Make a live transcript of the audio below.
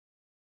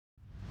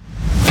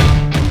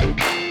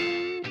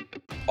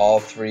all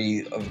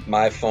three of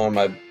my phone,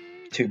 my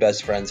two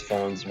best friends'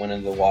 phones went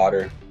into the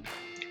water.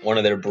 One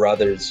of their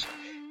brothers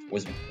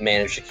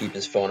managed to keep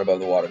his phone above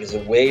the water because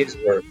the waves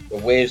were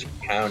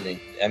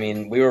pounding. I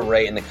mean, we were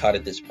right in the cut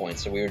at this point,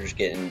 so we were just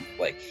getting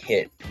like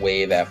hit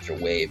wave after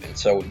wave, and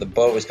so the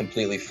boat was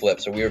completely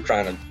flipped. So we were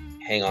trying to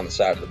hang on the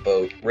side of the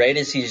boat. Right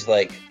as he's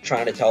like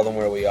trying to tell them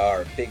where we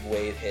are, big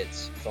wave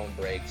hits, phone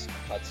breaks,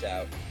 cuts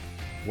out.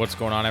 What's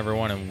going on,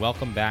 everyone, and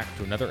welcome back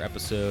to another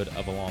episode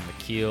of Along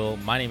the Keel.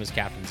 My name is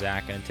Captain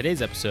Zach, and in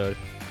today's episode,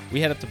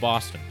 we head up to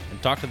Boston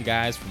and talk to the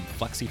guys from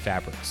Flexi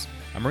Fabrics,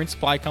 a marine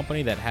supply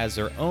company that has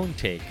their own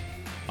take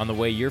on the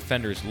way your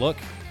fenders look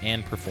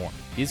and perform.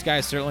 These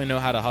guys certainly know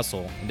how to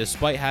hustle, and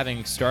despite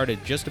having started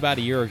just about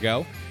a year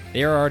ago,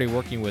 they are already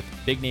working with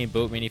big-name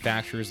boat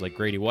manufacturers like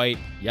Grady White,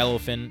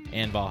 Yellowfin,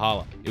 and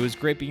Valhalla. It was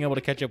great being able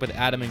to catch up with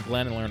Adam and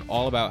Glenn and learn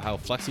all about how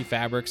Flexi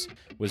Fabrics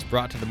was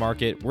brought to the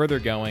market, where they're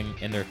going,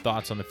 and their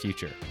thoughts on the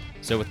future.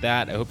 So with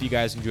that, I hope you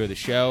guys enjoy the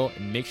show,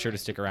 and make sure to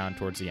stick around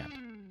towards the end.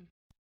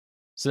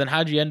 So then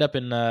how'd you end up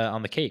on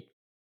the Cape?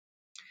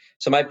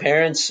 So my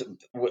parents,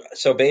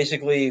 so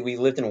basically we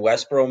lived in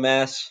Westboro,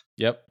 Mass.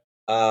 Yep.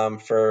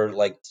 For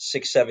like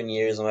 6-7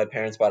 years, and my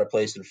parents bought a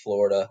place in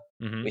Florida.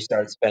 Mm-hmm. We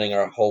started spending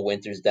our whole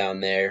winters down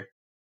there.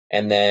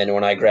 And then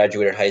when I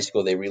graduated high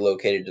school, they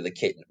relocated to the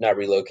Cape. Not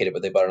relocated,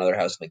 but they bought another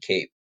house in the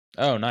Cape.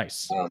 Oh,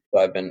 nice. So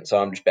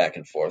I'm just back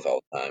and forth all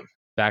the time.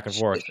 Back and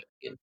forth.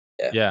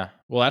 Yeah. Yeah.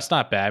 Well, that's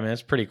not bad. I mean,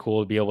 that's pretty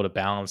cool to be able to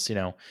balance,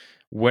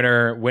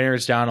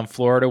 winters down in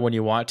Florida when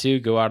you want to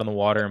go out on the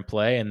water and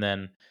play. And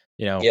then,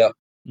 Yep.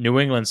 New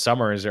England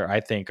summers I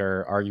think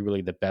are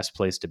arguably the best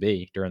place to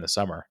be during the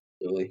summer.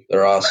 Really.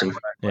 They're awesome.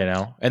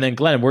 And then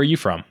Glenn, where are you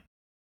from?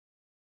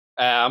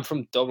 I'm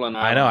from Dublin,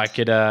 Ireland. I know. I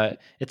could.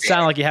 It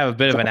sounded like you have a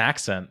bit of an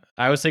accent.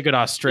 I was thinking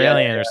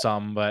Australian or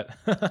something, but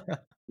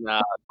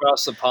nah,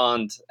 across the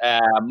pond.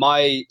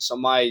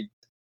 My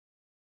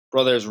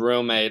brother's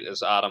roommate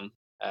is Adam.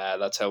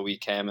 That's how we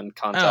came in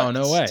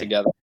contact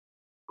together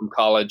from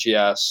college.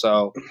 Yeah,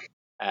 so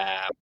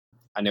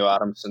I knew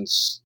Adam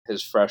since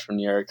his freshman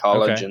year of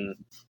college, and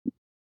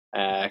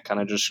kind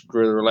of just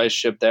grew the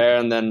relationship there.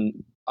 And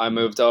then I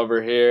moved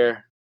over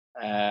here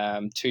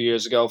 2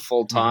 years ago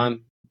full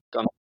time.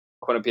 Gone to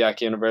Quinnipiac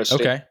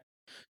University. Okay.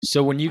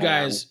 So when you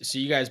guys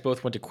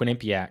both went to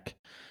Quinnipiac.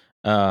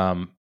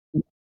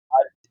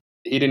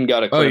 He didn't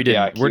go to Quinnipiac. Oh, you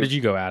didn't. Where did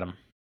you go, Adam?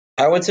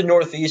 I went to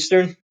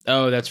Northeastern.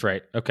 Oh, that's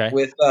right. Okay.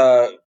 With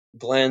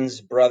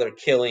Glenn's brother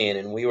Killian,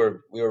 and we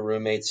were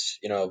roommates,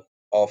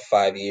 all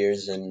 5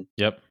 years. And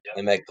yep.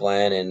 I met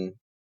Glenn, and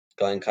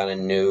Glenn kind of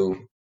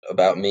knew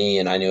about me,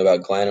 and I knew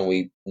about Glenn, and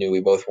we knew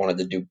we both wanted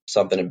to do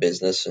something in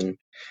business, and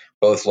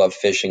both loved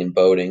fishing and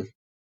boating.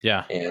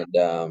 Yeah. And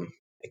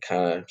it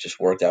kind of just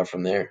worked out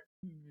from there.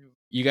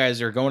 You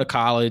guys are going to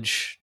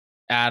college.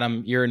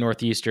 Adam, you're in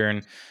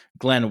Northeastern.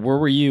 Glenn, where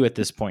were you at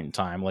this point in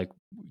time? Like,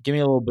 give me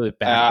a little bit of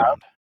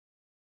background.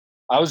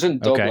 I was in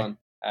Dublin.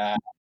 Okay.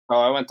 So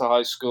I went to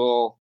high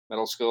school,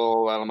 middle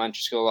school,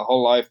 elementary school, the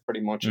whole life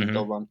pretty much in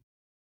Dublin.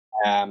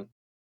 And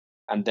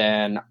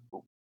then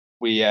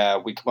we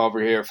come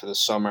over here for the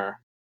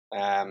summer,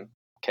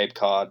 Cape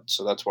Cod.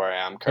 So that's where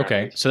I am currently.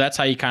 Okay, so that's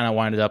how you kind of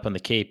winded up on the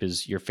Cape.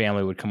 Is your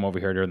family would come over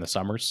here during the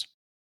summers?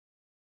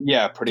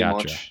 Yeah, pretty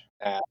much.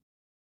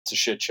 It's a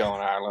shit show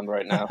in Ireland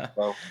right now.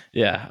 So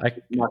yeah,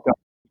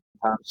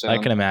 I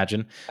can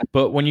imagine.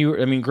 But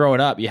when growing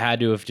up,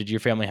 did your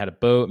family had a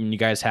boat? I mean, you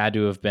guys had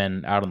to have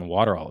been out on the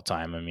water all the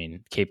time. I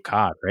mean, Cape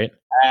Cod, right?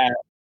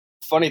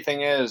 Funny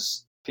thing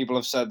is, people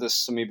have said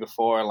this to me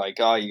before, like,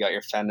 oh, you got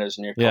your fenders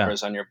and your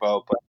covers on your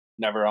boat, but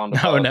never on the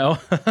boat. No.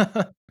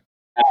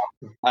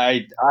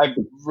 I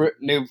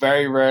knew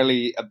very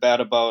rarely about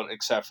a boat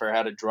except for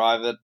how to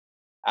drive it,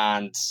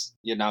 and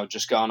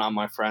just going on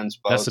my friends'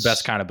 boats. That's the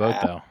best kind of boat,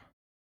 though.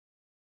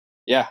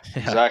 Yeah,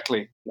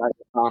 exactly.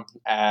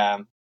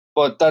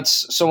 But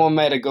someone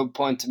made a good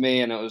point to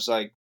me, and it was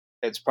like,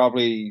 it's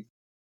probably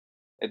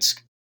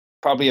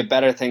a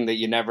better thing that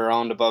you never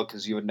owned a boat,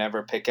 because you would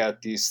never pick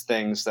out these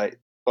things that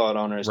boat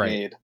owners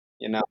need.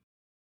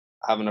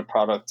 Having a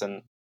product,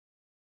 and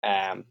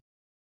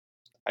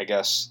I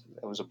guess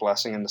it was a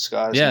blessing in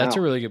disguise. Yeah, that's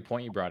a really good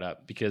point you brought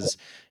up, because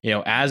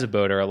as a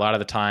boater, a lot of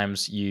the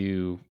times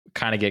you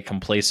kind of get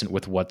complacent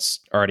with what's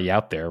already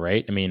out there,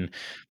 right? I mean,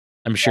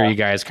 I'm sure you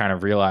guys kind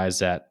of realize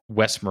that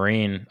West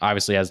Marine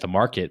obviously has the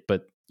market,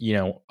 but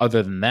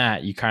other than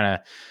that, you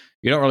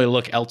don't really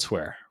look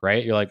elsewhere,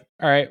 right? You're like,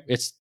 all right,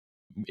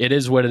 it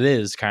is what it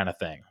is, kind of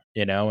thing,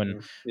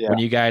 And when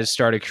you guys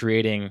started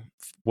creating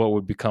what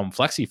would become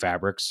Flexi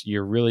Fabrics,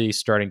 you're really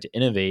starting to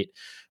innovate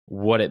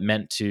what it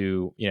meant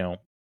to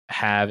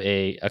have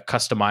a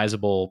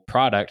customizable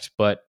product,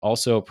 but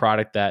also a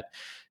product that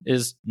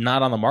is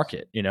not on the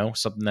market,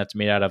 something that's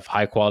made out of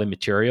high quality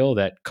material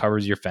that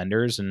covers your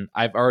fenders. And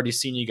I've already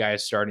seen you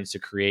guys starting to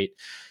create,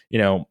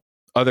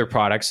 other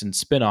products and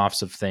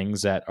spin-offs of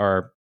things that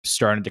are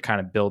starting to kind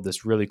of build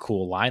this really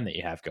cool line that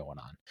you have going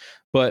on.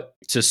 But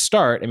to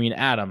start, I mean,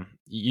 Adam,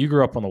 you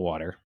grew up on the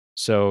water,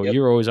 so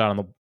you're always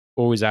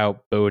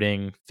out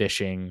boating,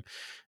 fishing,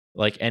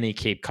 like any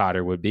Cape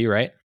Codder would be,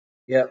 right?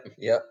 Yep.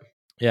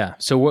 Yeah.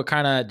 So what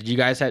kind of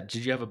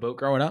did you have a boat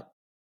growing up?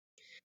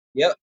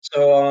 Yep.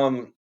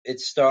 So it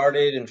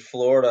started in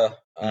Florida.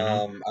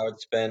 Mm-hmm. I would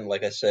spend,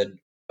 like I said,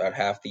 about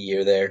half the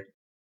year there.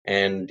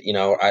 And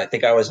I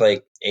think I was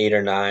like 8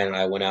 or 9, and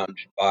I went out and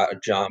bought a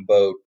John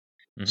boat.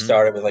 Mm-hmm.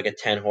 Started with like a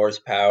 10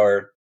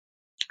 horsepower.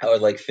 I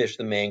would like fish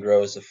the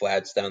mangroves, the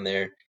flats down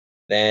there.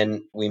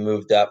 Then we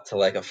moved up to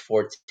like a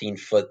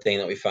 14-foot thing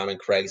that we found on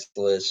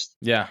Craigslist.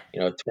 Yeah.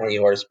 20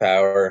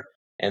 horsepower.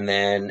 And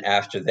then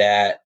after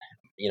that,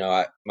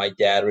 my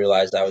dad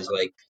realized I was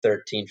like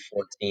 13,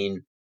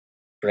 14,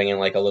 bringing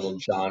like a little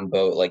John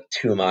boat like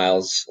 2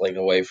 miles like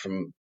away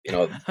from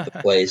the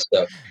place.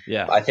 So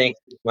Yeah. I think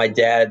my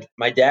dad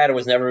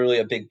was never really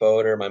a big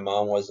boater. My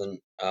mom wasn't.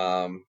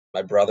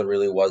 My brother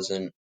really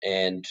wasn't.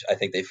 And I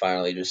think they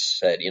finally just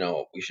said,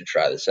 we should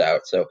try this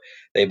out. So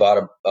they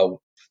bought a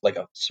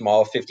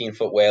small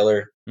 15-foot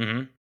whaler,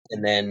 Mm-hmm.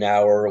 and then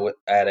now we're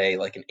at a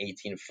like an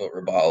 18-foot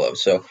Robalo.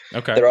 So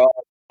Okay. they're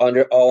all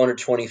under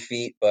 20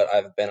 feet. But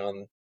I've been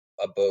on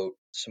a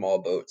small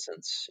boat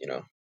since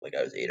like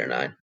I was 8 or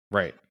 9.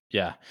 Right.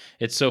 Yeah.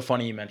 It's so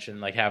funny you mentioned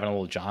like having a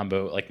little John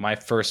boat. Like my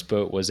first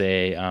boat was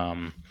a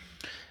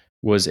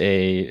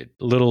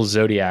little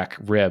Zodiac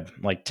rib,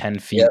 like 10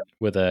 feet Yeah,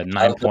 with a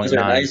those are 9.9.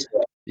 nice.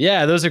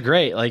 Yeah, those are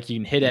great. Like you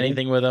can hit Mhm.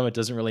 anything with them. It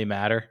doesn't really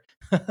matter.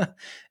 and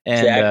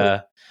Exactly. uh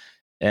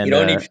You and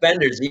don't need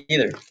fenders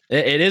either.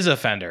 it is a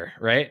fender,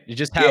 right? You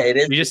just Yeah, have it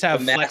is. you just It's a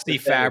have massive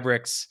flexi fender.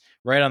 fabrics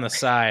right on the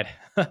side.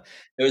 It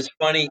was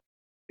funny.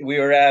 We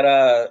were at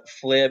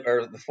Flib,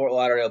 or the Fort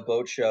Lauderdale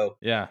Boat Show,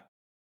 Yeah.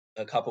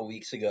 a couple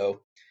weeks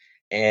ago,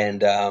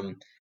 and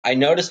I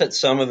noticed that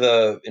some of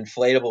the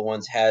inflatable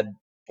ones had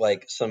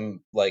like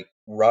some like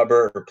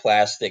rubber or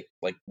plastic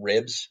like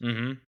ribs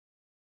Mm-hmm.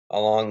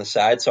 along the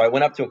side. So I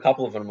went up to a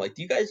couple of them. I'm like,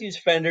 "Do you guys use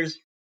fenders?"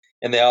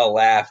 And they all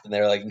laughed, and they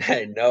were like,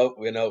 "No,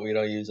 we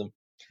don't use them."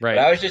 But Right.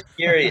 I was just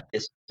curious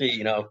to see,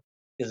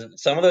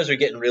 because some of those are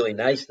getting really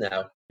nice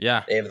now.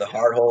 Yeah. They have the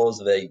hard holes,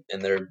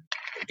 and they're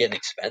getting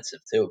expensive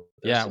too.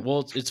 There's Yeah, some.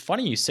 well, it's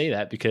funny you say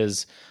that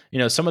because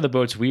some of the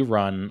boats we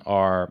run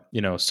are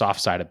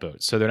soft-sided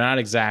boats, so they're not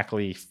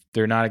exactly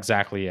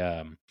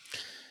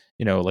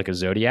like a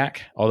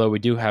Zodiac. Although we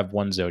do have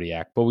one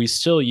Zodiac, but we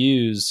still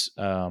use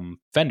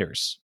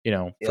fenders,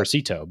 for Yep.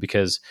 sea tow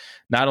because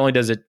not only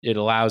does it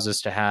allows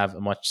us to have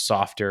a much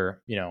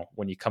softer,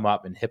 when you come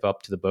up and hip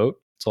up to the boat,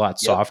 it's a lot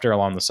Yep. softer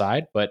along the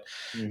side, but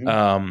Hmm.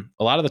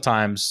 a lot of the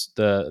times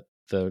the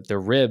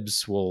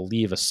ribs will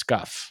leave a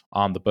scuff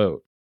on the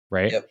boat,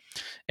 right? Yep.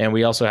 And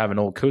we also have an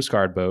old Coast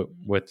Guard boat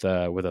with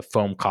a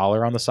foam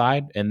collar on the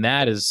side, and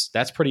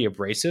that's pretty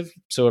abrasive.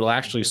 So it'll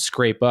actually Hmm.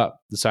 scrape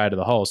up the side of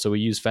the hull. So we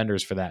use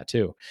fenders for that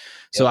too.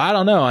 So Yep. I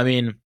don't know. I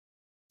mean,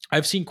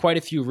 I've seen quite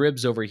a few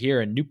ribs over here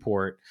in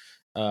Newport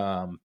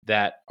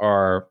that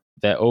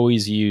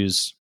always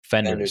use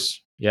Fenders.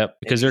 fenders. Yep,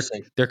 because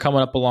Interesting. they're coming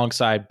up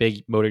alongside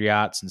big motor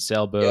yachts and Yep.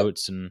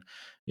 sailboats, and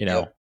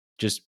Yep.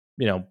 just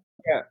Yeah,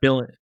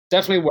 billing.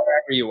 definitely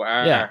wherever you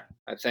Yeah. are.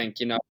 I think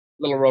a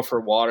little rougher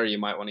water, you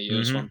might want to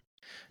use Mm-hmm. one.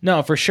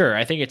 No, for sure.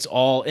 I think it's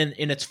all and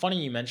it's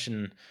funny you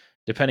mention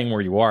depending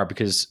where you are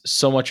because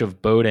so much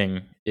of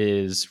boating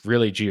is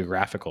really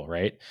geographical,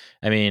 right?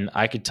 I mean,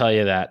 I could tell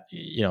you that,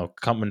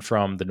 coming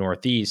from the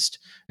Northeast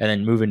and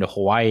then moving to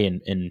Hawaii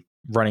and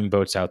running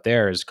boats out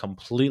there is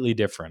completely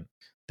different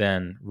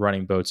than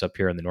running boats up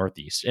here in the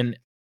Northeast. And,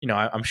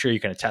 I'm sure you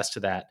can attest to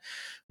that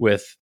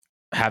with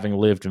having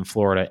lived in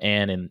Florida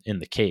and in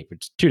the Cape.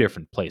 It's two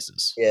different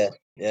places. Yeah.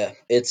 Yeah.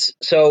 It's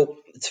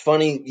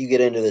funny you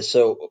get into this.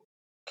 So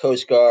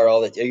Coast Guard,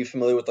 all that. Are you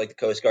familiar with like the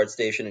Coast Guard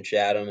station in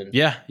Chatham? And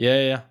Yeah,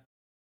 yeah, yeah.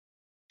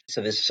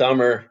 so this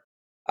summer,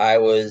 I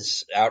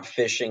was out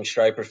fishing,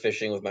 striper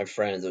fishing with my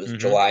friends. It was Mm-hmm.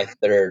 July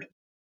 3rd.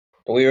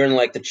 And we were in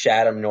like the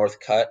Chatham North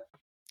Cut,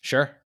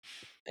 Sure.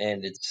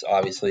 and it's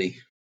obviously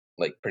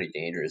like pretty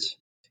dangerous.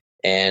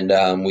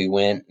 And we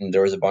went, and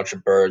there was a bunch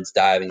of birds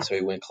diving, so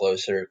we went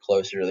closer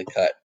to the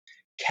cut.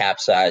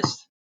 Capsized.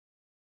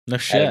 No Had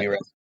to shit. be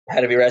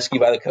had to be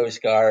rescued by the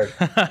Coast Guard.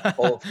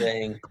 Whole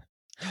thing,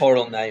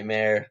 total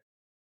nightmare.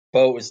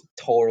 Boat was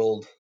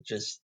totaled.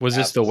 Just Was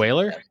this the absolute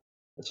whaler? mess.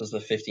 This was the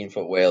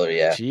 15-foot whaler,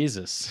 yeah.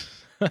 Jesus.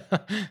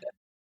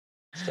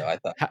 So I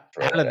thought How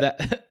throw that did out.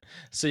 that?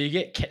 So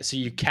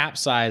you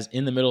capsize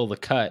in the middle of the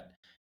cut,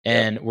 Yep,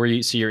 and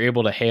you're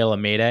able to hail a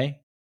mayday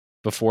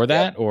before yep,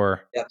 that,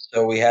 or yep.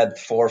 So we had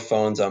 4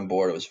 phones on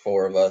board. It was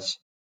 4 of us.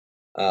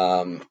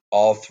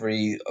 All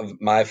three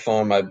of my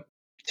phone, my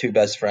two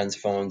best friends'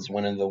 phones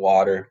went into the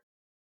water.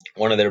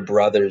 One of their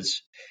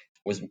brothers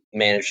was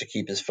managed to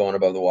keep his phone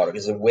above the water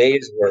because the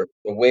waves were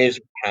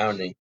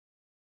pounding.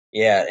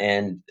 Yeah,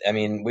 and I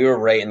mean we were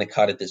right in the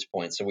cut at this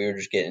point, so we were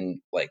just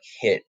getting like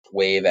hit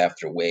wave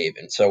after wave,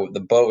 and so the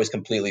boat was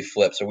completely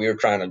flipped. So we were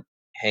trying to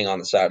hang on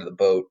the side of the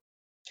boat,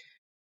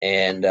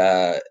 and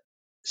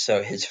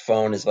so his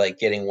phone is like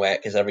getting wet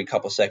because every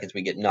couple seconds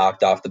we get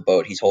knocked off the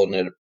boat. He's holding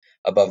it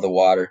above the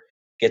water.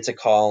 Gets a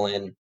call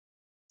in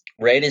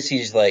right as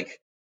he's like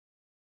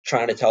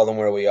trying to tell them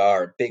where we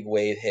are. Big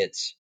wave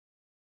hits,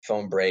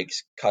 phone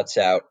breaks, cuts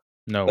out.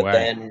 no But way?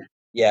 then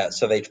Yeah,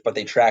 so they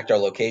tracked our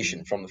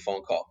location from the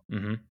phone call.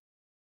 Mm-hmm.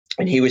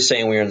 And he was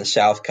saying we were in the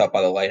South Cut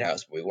by the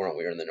lighthouse, but we weren't.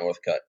 We were in the North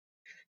Cut.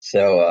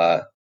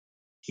 So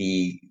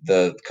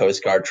the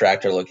Coast Guard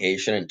tracked our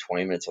location, and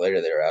 20 minutes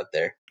later, they were out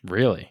there.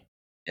 Really?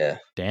 Yeah.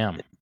 Damn.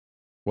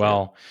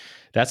 Well,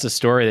 that's a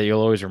story that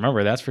you'll always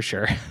remember. That's for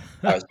sure.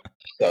 I was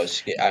so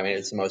scared. I mean,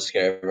 it's the most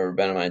scared I've ever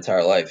been in my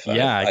entire life.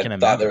 Yeah, I can thought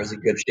imagine. there was a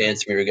good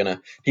chance we were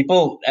gonna.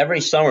 People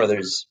every summer,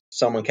 there's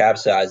someone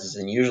capsizes,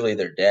 and usually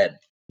they're dead.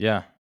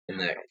 Yeah. In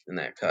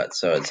that cut,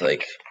 so it's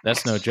like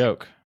that's no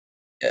joke.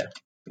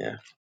 Yeah.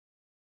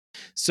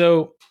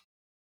 So,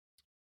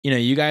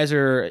 you guys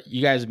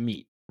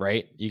meet,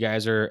 right? You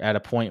guys are at a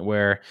point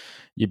where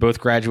you both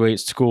graduate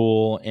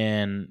school,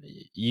 and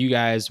you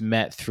guys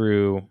met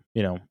through,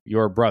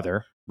 your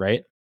brother,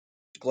 right?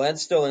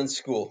 Glenn's still in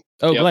school.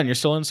 Oh, yep. Glenn, you're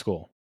still in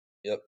school.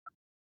 Yep.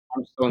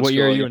 I'm still in what school,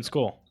 year are you in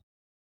school?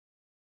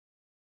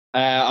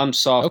 I'm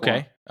sophomore.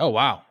 Okay. Oh,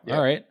 wow. Yep.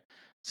 All right.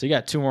 So you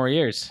got 2 more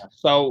years.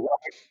 So,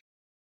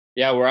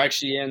 yeah, we're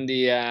actually in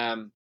the I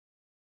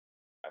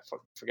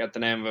forget the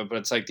name of it, but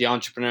it's like the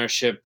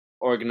entrepreneurship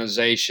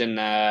organization.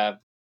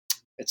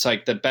 It's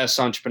like the best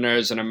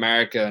entrepreneurs in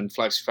America, and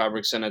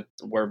FlexiFabric's in it.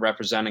 We're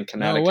representing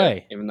Connecticut. No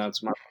way. Even though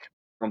it's my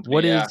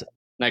company.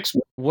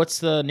 What's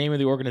the name of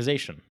the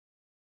organization?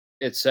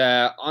 It's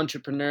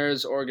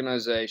Entrepreneurs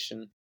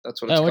Organization.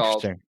 That's what it's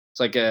called. It's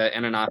like an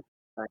international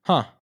thing.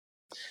 Huh.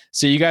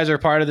 So you guys are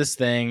part of this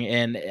thing,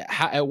 and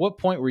at what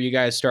point were you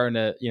guys starting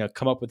to,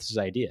 come up with this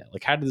idea?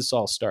 Like, how did this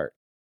all start?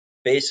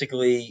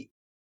 Basically,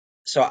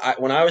 so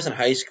when I was in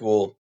high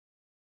school,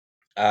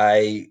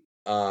 I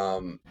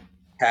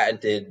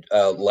patented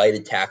a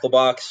lighted tackle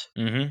box.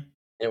 Mm-hmm. And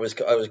it was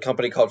a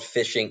company called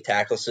Fish Inc.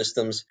 Tackle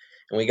Systems,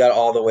 and we got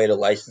all the way to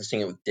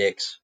licensing it with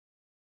Dick's.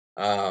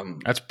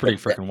 That's pretty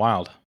freaking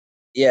wild.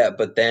 Yeah,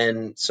 but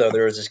then so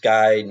there was this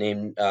guy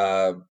named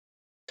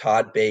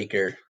Todd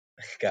Baker.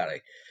 God,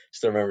 I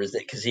still remember his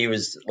name because he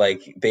was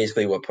like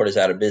basically what put us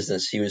out of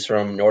business. He was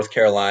from North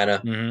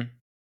Carolina,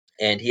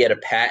 and he had a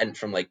patent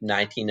from like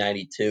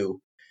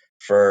 1992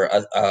 for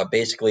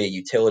basically a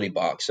utility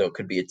box. So it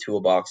could be a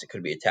toolbox, it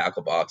could be a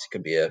tackle box, it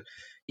could be a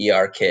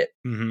ER kit,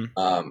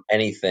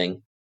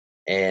 anything.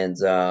 And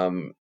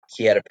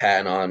he had a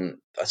patent on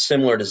a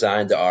similar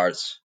design to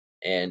ours,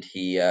 and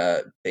he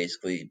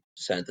basically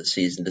sent the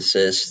cease and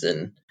desist,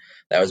 and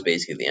that was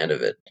basically the end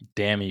of it.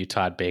 Damn you,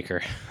 Todd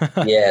Baker.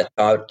 Yeah,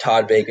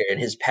 Todd Baker, and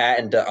his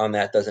patent on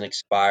that doesn't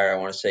expire, I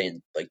want to say,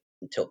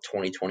 until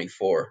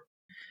 2024.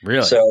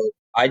 Really? So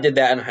I did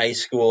that in high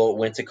school,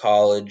 went to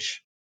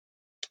college,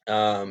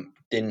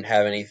 didn't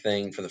have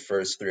anything for the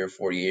first 3 or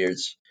 4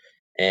 years,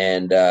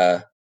 and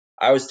I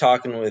was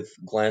talking with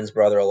Glenn's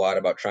brother a lot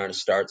about trying to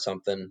start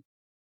something.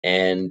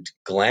 And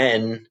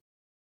Glenn,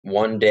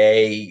 one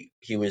day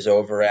he was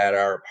over at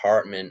our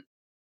apartment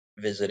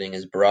visiting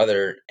his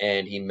brother,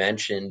 and he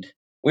mentioned,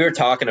 we were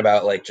talking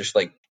about just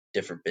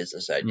different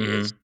business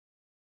ideas,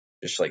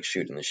 just like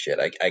shooting the shit.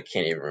 I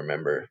can't even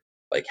remember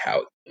how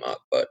it came up,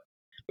 but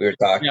we were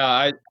talking. Yeah,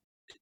 I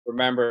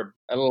remember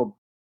a little.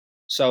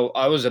 So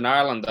I was in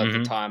Ireland at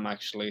the time,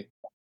 actually,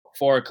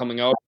 before coming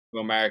over to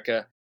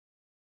America,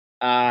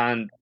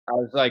 and I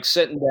was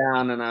sitting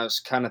down, and I was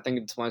kind of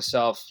thinking to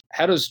myself,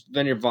 how does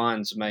Vineyard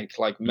Vines make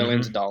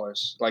millions of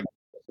dollars? Like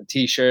a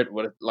T-shirt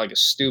with a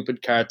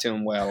stupid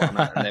cartoon whale on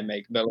it, and they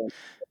make millions.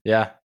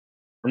 Yeah.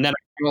 And then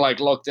I kind of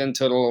looked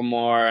into it a little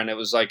more, and it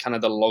was kind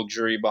of the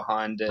luxury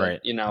behind it, right.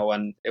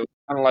 And it was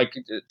kind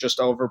of just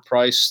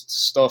overpriced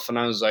stuff. And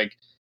I was like,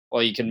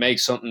 well, you can make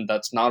something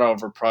that's not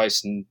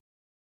overpriced, and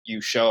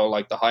you show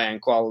the high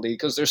end quality,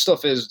 because their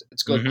stuff it's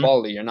good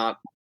quality. You're not,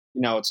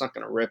 it's not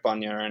going to rip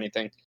on you or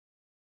anything.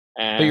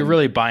 But you're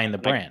really buying the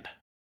brand.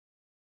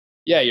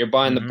 Yeah, you're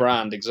buying the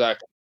brand,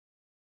 exactly.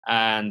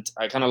 And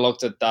I kind of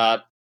looked at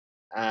that,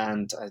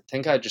 and I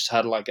think I just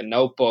had a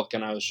notebook,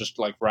 and I was just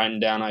writing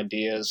down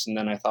ideas, and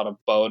then I thought of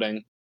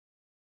boating.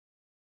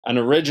 And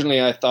originally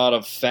I thought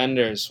of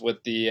fenders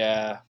with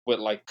the with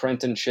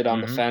printing shit on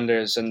the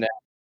fenders, and then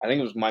I think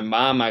it was my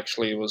mom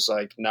actually was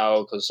like,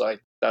 no, because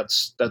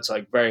that's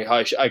very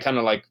high. I kind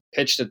of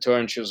pitched it to her,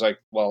 and she was like,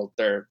 well,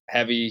 they're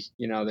heavy,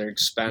 they're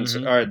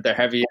expensive, or they're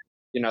heavy,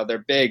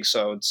 they're big,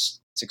 so it's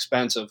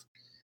expensive.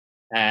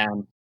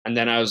 And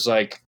then I was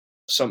like,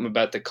 something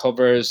about the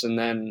covers, and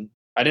then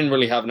I didn't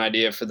really have an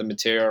idea for the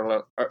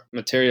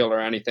material or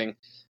anything,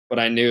 but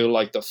I knew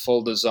the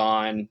full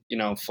design,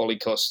 fully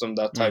custom,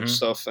 that type of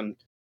stuff. And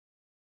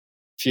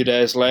a few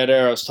days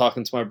later, I was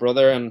talking to my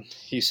brother, and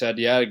he said,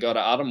 yeah, go to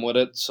Adam with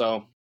it.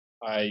 So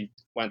I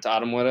went to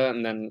Adam with it,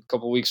 and then a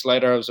couple of weeks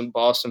later, I was in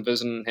Boston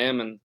visiting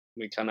him, and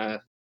we kind of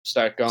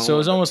started going. So it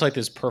was almost like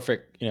this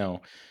perfect,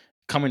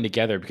 coming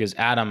together, because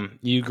Adam,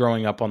 you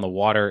growing up on the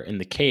water in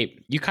the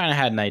Cape, you kind of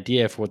had an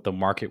idea for what the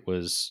market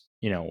was,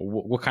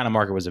 what kind of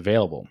market was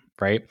available,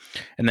 right?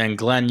 And then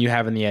Glenn, you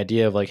having the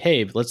idea of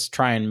hey, let's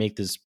try and make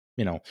this,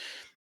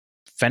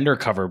 fender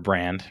cover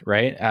brand,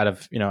 right? Out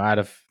of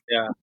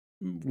yeah,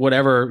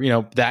 whatever,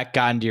 that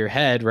got into your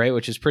head, right?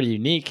 Which is pretty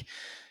unique.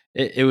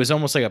 it was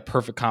almost like a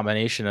perfect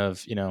combination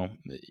of,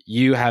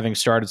 you having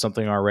started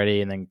something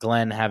already, and then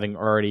Glenn having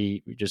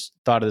already just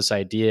thought of this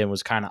idea and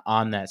was kind of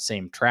on that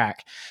same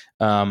track.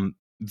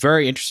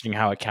 Very interesting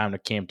how it kind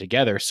of came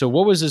together. So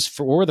what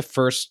were the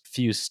first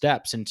few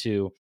steps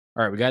into,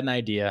 all right, we got an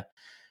idea.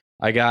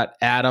 I got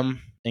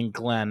Adam and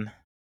Glenn,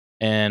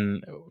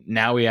 and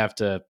now we have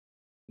to,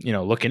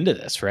 look into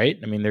this, right?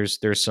 I mean,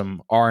 there's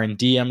some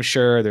R&D, I'm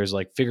sure. There's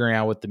like figuring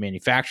out what the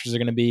manufacturers are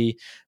going to be.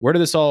 Where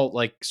did this all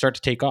like start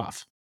to take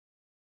off?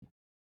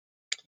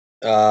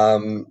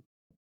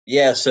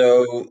 Yeah,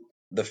 so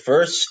the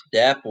first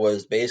step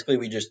was basically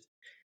we just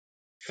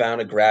found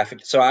a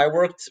graphic. So I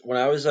worked when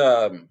I was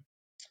a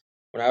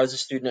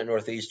student at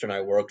Northeastern.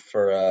 I worked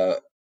for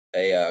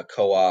a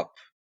co-op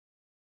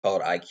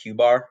called IQ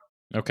Bar.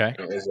 Okay.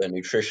 It was a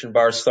nutrition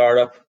bar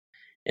startup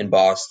in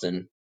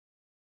Boston.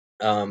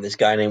 This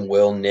guy named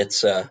Will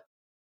Nitza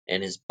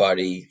and his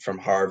buddy from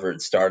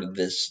Harvard started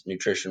this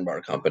nutrition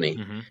bar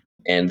company,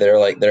 and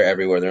they're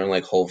everywhere. They're in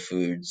like Whole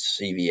Foods,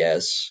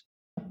 CVS,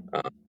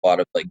 a lot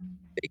of like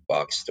big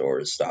box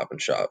stores, Stop and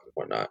Shop, and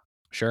whatnot.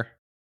 Sure.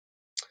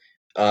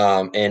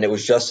 And it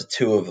was just the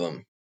two of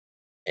them,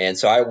 and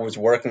so I was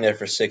working there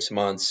for 6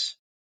 months,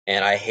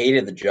 and I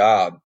hated the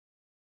job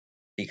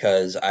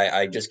because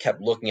I just kept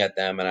looking at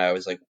them, and I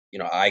was like,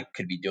 I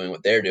could be doing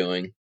what they're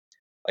doing.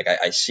 Like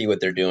I see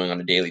what they're doing on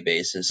a daily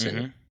basis, and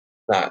it's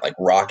not like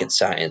rocket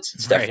science.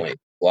 It's definitely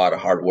a lot of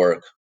hard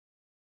work.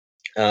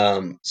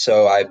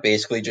 So I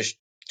basically just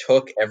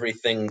took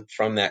everything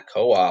from that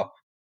co-op,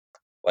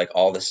 like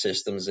all the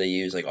systems they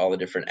use, like all the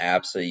different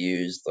apps they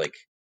used, like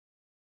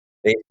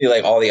basically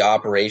like all the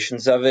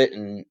operations of it,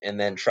 and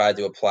then tried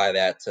to apply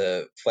that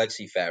to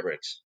Flexi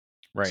Fabrics.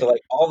 Right. So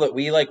like all that,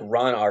 we like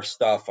run our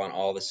stuff on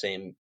all the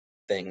same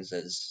things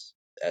as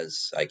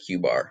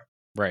IQ Bar.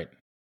 Right.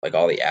 Like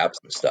all the apps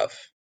and stuff.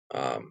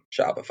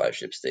 Shopify,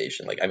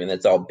 ShipStation. Like, I mean,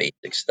 that's all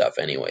basic stuff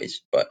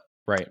anyways, but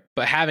right.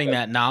 But having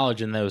that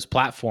knowledge in those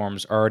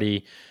platforms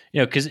already,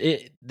 because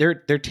there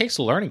takes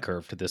a learning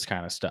curve to this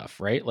kind of stuff,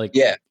 right? Like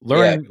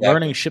learning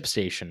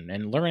ShipStation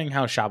and learning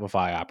how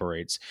Shopify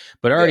operates,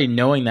 but already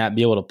knowing that,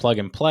 be able to plug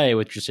and play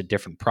with just a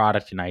different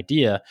product and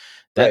idea,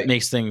 that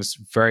makes things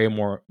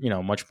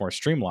much more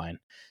streamlined.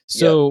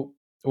 So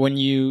when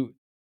you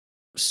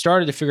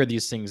started to figure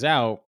these things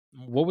out,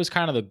 what was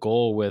kind of the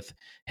goal with,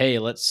 hey,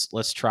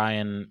 let's try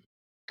and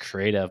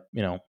create a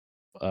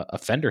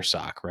fender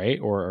sock, right?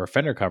 Or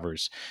fender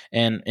covers,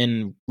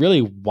 and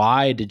really,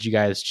 why did you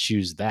guys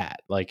choose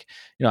that? Like,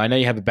 I know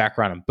you have a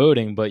background in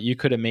boating, but you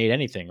could have made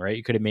anything, right?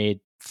 You could have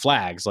made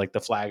flags, like the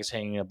flags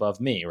hanging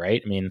above me,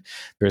 right? I mean,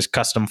 there's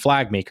custom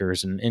flag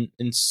makers and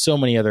so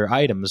many other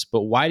items,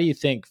 but why do you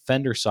think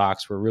fender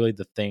socks were really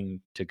the thing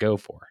to go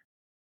for?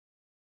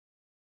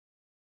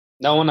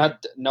 No one had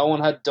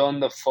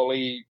done the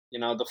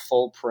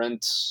full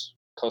print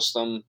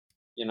custom,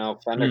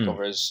 fender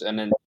covers, and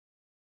then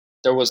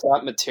there was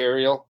that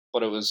material,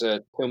 but it was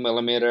a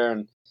 2mm,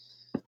 and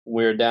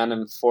we were down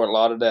in Fort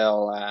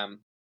Lauderdale.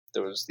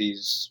 There was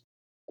these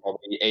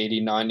probably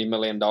 $80-90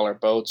 million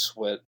boats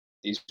with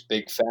these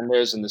big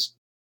fenders and this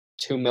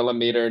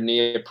 2mm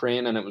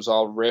neoprene, and it was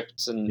all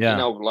ripped, and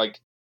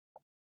like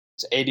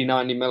it's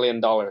 $80-90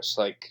 million.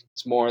 Like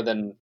it's more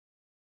than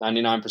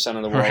 99%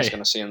 of the world's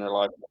going to see in their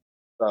life.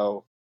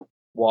 So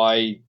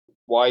why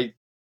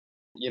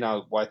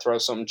throw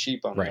something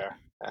cheap on there?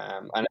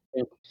 And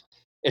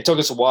it took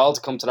us a while to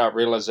come to that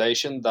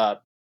realization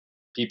that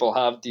people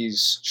have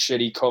these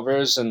shitty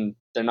covers and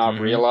they're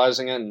not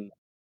realizing it, and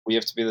we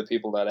have to be the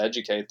people that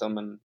educate them,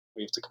 and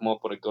we have to come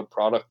up with a good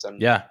product.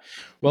 And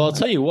well, I'll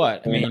tell you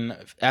what, I mean,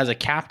 as a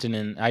captain,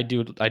 and I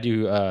do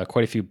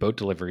quite a few boat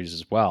deliveries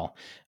as well.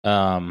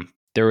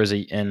 There was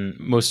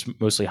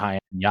mostly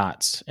high-end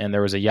yachts, and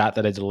there was a yacht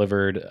that I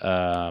delivered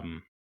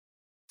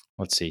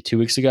 2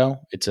 weeks ago.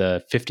 It's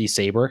a 50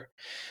 Sabre,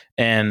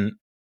 and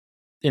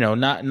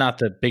not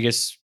the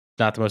biggest,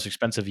 not the most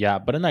expensive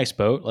yacht, but a nice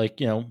boat. Like,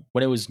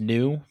 when it was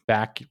new,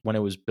 back when it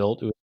was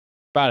built, it was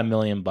about $1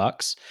 million.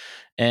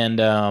 And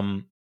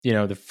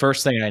the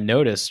first thing I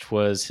noticed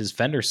was his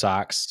fender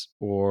socks,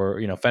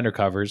 or fender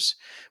covers.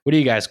 What do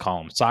you guys call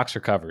them? Socks or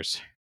covers?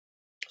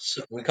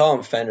 So we call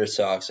them fender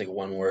socks, like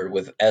one word,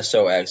 with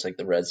SOX, like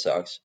the Red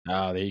Sox.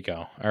 Oh, there you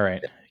go. All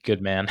right,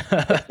 good man.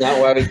 That's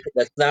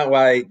not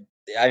why.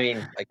 I mean,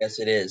 I guess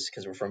it is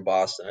because we're from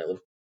Boston. I live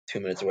 2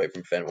 minutes away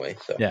from Fenway.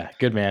 So yeah,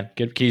 good man.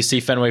 Good. Can you see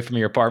Fenway from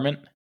your apartment?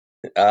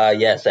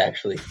 Yes,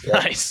 actually. Yeah.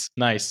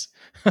 Nice.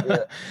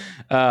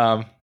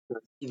 Yeah.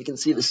 You can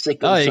see the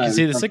Sitco sign. Oh, you can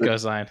see the Sitco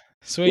sign.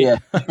 Sweet. Yeah.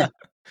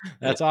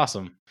 That's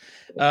awesome.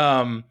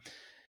 And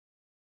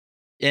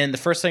the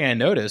first thing I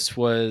noticed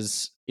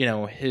was,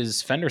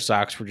 his fender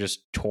socks were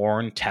just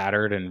torn,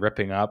 tattered, and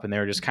ripping up, and they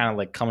were just kind of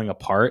like coming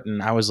apart.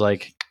 And I was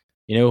like,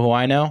 you know who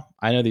I know?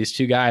 I know these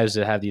two guys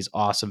that have these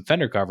awesome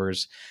fender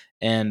covers.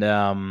 And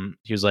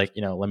he was like,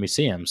 let me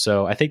see him.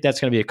 So I think that's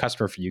going to be a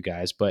customer for you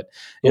guys. But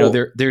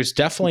there's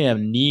definitely a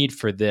need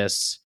for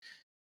this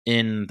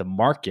in the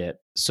market.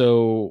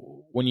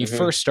 So when you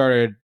first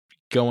started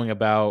going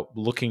about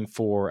looking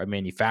for a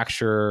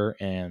manufacturer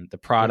and the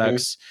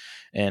products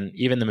and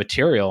even the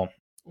material?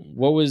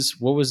 What was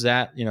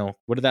that,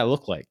 what did that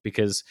look like?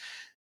 Because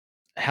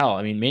hell,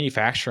 I mean,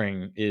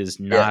 manufacturing is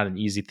not an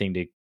easy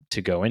thing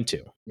to go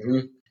into.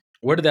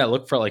 What did that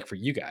look for like for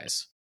you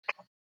guys?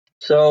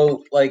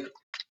 So like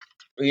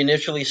we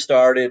initially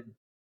started,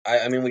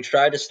 I mean, we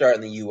tried to start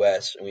in the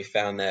US, and we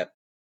found that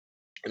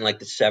in like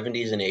the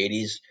 70s and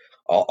 80s,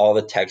 all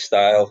the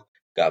textile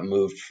got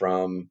moved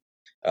from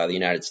the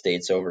United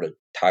States over to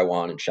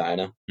Taiwan and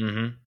China.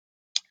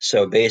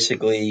 So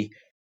basically,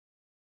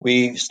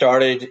 we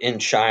started in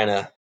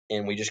China,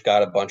 and we just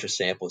got a bunch of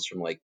samples from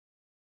like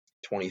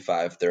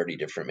 25, 30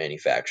 different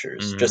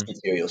manufacturers, just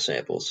material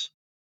samples.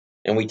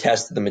 And we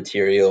tested the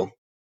material.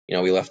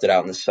 We left it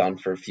out in the sun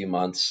for a few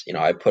months.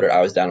 I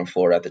was down in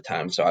Florida at the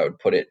time, so I would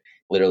put it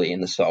literally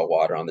in the salt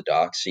water on the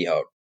dock, see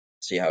how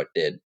it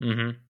did.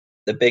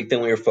 The big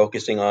thing we were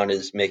focusing on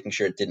is making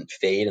sure it didn't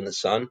fade in the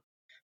sun,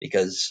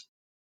 because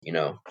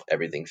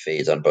everything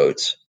fades on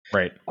boats,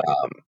 right?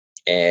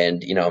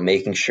 And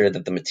making sure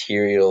that the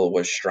material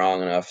was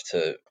strong enough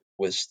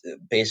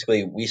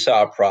basically, we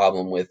saw a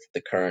problem with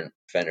the current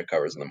fender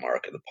covers in the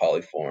market, the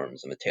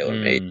Polyforms and the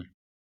TaylorMade,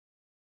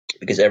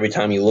 because every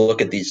time you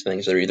look at these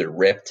things, they're either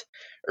ripped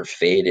or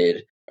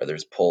faded, or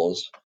there's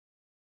pulls.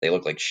 They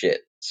look like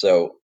shit.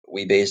 So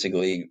we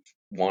basically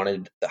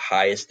wanted the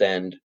highest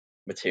end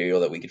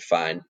material that we could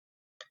find.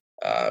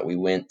 We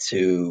went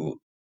to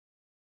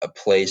a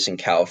place in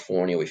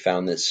California. We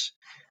found this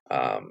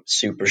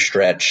super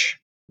stretch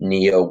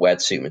Neo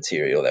wetsuit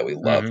material that we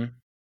love.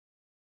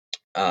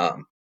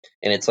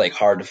 And it's like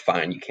hard to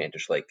find. You can't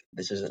just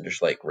this isn't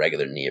just like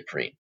regular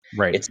neoprene.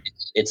 Right.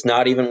 It's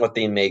not even what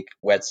they make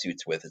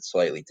wetsuits with. It's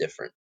slightly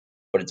different,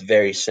 but it's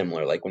very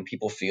similar. Like when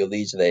people feel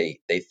these, they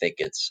think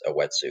it's a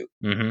wetsuit.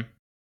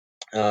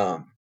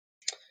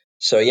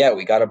 So yeah,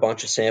 we got a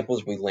bunch of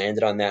samples. We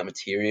landed on that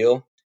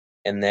material,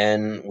 and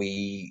then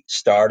we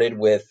started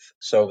with.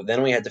 So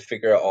then we had to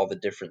figure out all the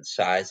different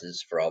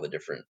sizes for all the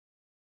different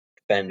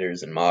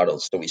fenders and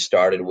models. So we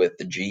started with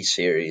the G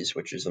series,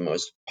 which is the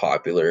most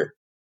popular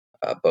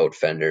boat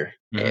fender,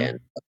 and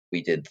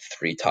we did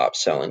 3 top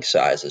selling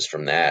sizes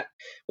from that.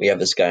 We have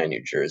this guy in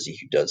New Jersey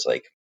who does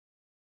like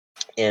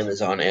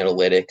Amazon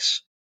analytics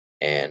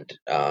and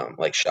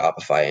like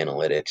Shopify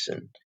analytics,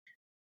 and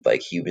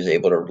like he was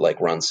able to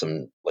like run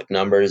some like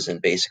numbers,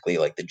 and basically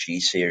like the G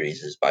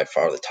series is by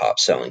far the top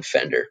selling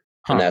fender,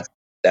 and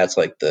that's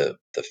like the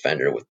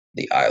fender with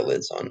the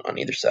eyelids on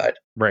either side,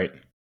 right?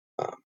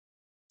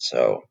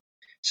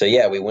 So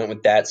yeah, we went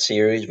with that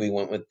series. We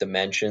went with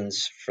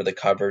dimensions for the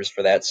covers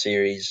for that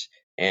series,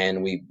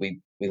 and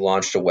we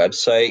launched a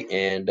website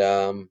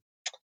and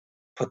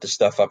put the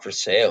stuff up for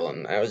sale,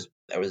 and that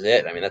was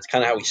it. I mean, that's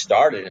kind of how we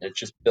started, and it's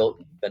just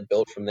been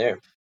built from there.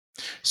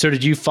 So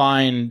did you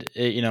find,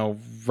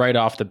 right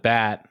off the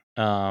bat,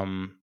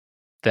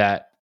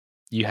 that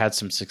you had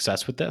some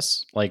success with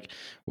this? Like,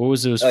 what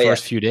was those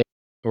first few days,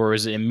 or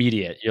was it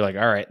immediate? You're like,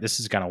 all right,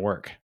 this is gonna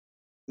work.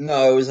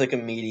 No, it was like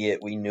immediate.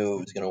 We knew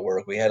it was going to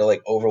work. We had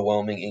like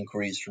overwhelming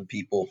inquiries from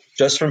people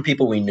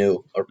we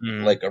knew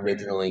like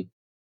originally.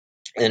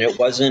 And it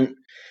wasn't,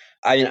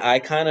 I mean, I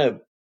kind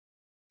of,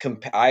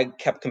 I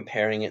kept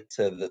comparing it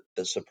to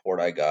the support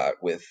I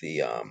got with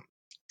the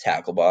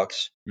tackle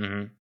box.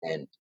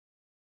 And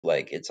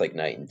like, it's like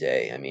night and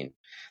day. I mean,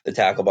 the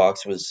tackle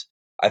box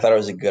I thought it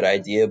was a good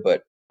idea,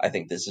 but I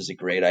think this is a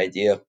great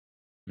idea.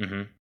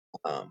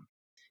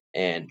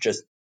 And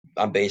just,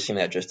 I'm basing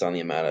that just on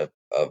the amount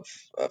of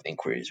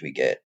inquiries we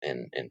get,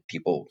 and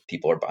people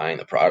are buying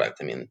the product.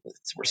 I mean,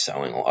 we're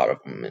selling a lot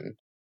of them, and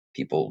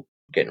people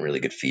getting really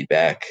good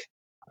feedback.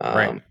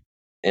 Right.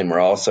 And we're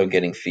also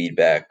getting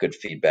good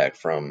feedback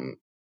from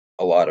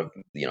a lot of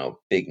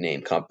big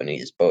name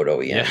companies, boat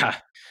OEM,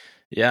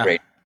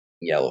 Great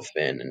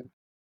Yellowfin,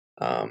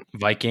 and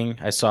Viking.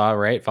 I saw,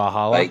 right,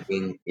 Valhalla.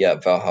 Viking, yeah,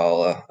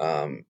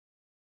 Valhalla.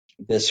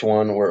 This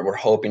one we're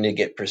hoping to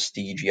get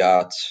Prestige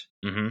Yachts.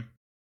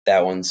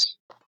 That one's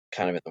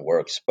kind of in the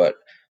works, but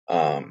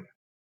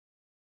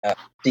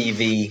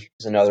CV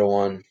is another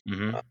one.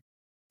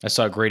 I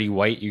saw Grady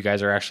White. You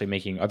guys are actually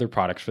making other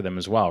products for them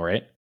as well,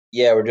 right?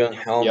 Yeah, we're doing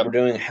We're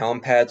doing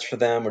helm pads for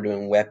them. We're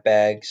doing wet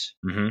bags.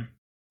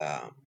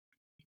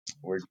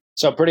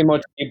 So pretty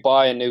much, if you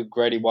buy a new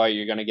Grady White,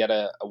 you're going to get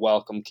a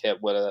welcome kit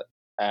with it.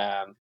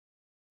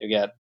 You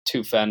get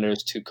 2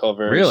 fenders, 2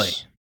 covers, really,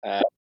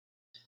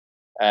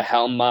 a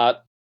helm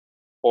mat,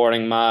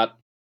 boarding mat,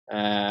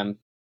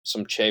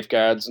 some chafe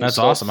guards. That's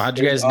awesome. How'd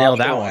you guys nail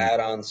that one?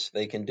 Add-ons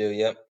they can do.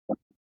 Yep.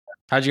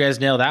 How'd you guys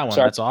nail that one?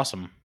 That's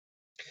awesome.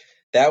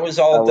 That was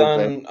all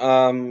done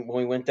when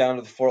we went down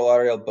to the Fort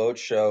Lauderdale Boat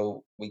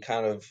Show. We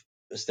kind of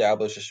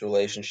established this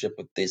relationship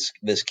with this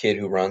kid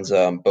who runs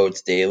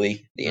Boats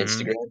Daily, the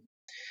Instagram,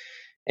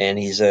 and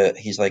he's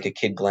like a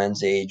kid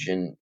Glenn's age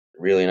and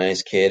really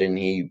nice kid, and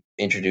he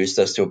introduced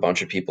us to a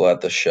bunch of people at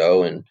the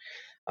show, and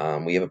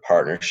we have a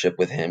partnership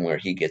with him where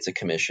he gets a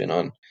commission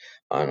on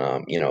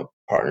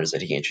partners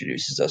that he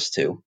introduces us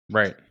to.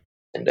 Right.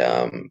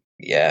 And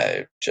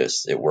yeah,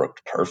 it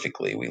worked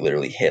perfectly. We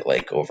literally hit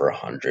like over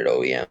 100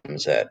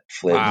 OEMs at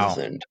FLIBS. Wow.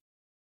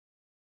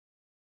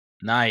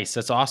 Nice.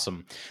 That's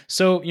awesome.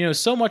 So,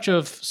 so much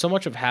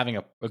of having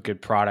a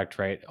good product,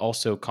 right,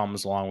 also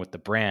comes along with the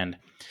brand.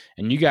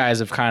 And you guys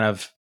have kind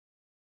of,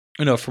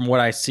 from what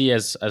I see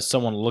as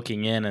someone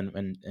looking in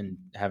and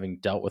having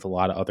dealt with a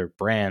lot of other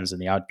brands in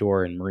the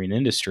outdoor and marine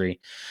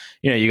industry,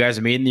 you guys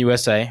are made in the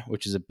USA,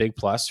 which is a big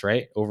plus,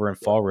 right? Over in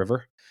Fall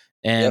River.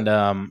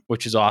 And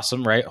which is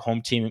awesome, right?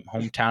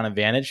 Hometown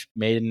advantage,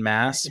 made in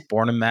Mass,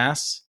 born in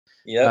Mass.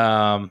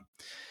 Yep.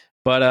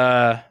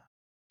 But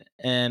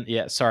and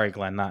yeah, sorry,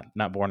 Glenn,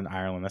 not born in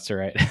Ireland. That's all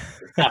right.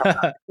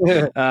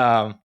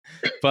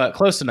 But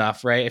close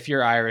enough, right? If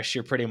you're Irish,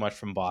 you're pretty much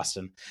from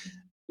Boston.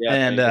 Yeah,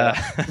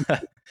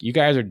 and you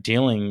guys are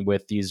dealing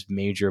with these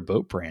major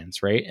boat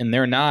brands, right? And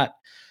they're not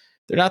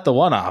the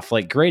one-off.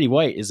 Like Grady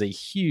White is a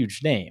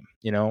huge name,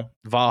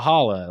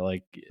 Valhalla,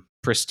 like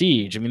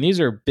Prestige. I mean, these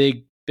are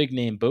big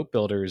name boat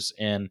builders,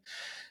 and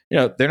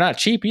they're not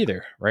cheap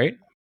either, right?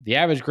 The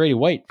average Grady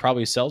White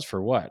probably sells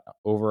for what,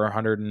 over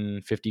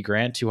 150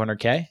 grand,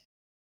 200K,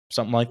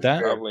 something like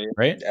that. Probably.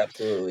 Right?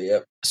 Absolutely.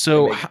 Yep.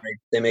 So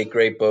they make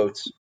great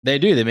boats. They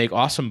do. They make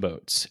awesome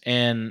boats.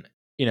 And,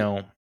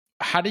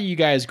 how do you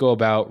guys go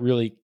about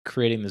really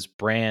creating this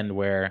brand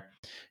where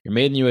you're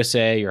made in the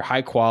USA, you're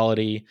high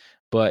quality,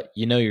 but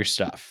you know your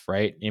stuff,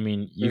 right? I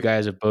mean, you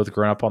guys have both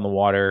grown up on the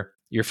water.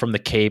 You're from the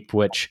Cape,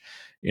 which,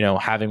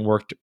 having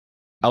worked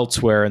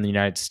elsewhere in the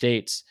United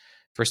States,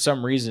 for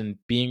some reason,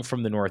 being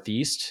from the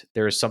Northeast,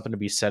 there is something to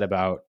be said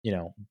about,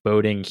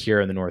 boating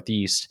here in the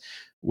Northeast,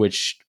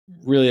 which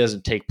really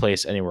doesn't take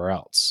place anywhere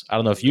else. I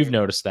don't know if you've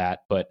noticed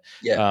that, but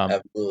yeah,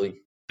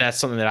 absolutely. That's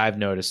something that I've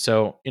noticed.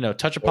 So,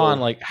 touch upon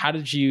like, how do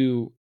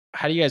you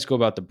guys go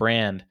about the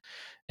brand,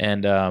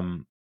 and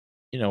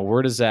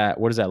what does that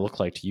look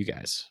like to you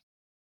guys?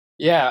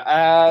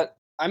 Yeah,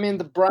 I mean,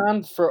 the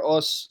brand for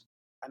us,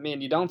 I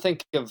mean, you don't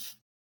think of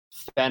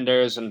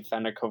fenders and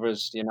fender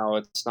covers,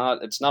 it's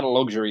not a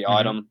luxury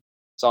item.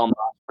 It's all mass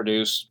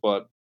produced,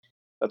 but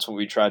that's what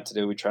we tried to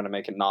do. We try to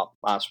make it not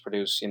mass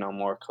produced,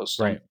 more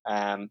custom.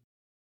 Right.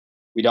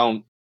 We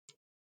don't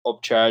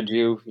upcharge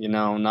you,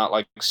 not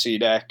like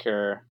SeaDek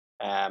or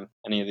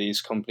any of these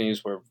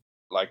companies. We're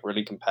like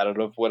really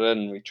competitive with it,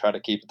 and we try to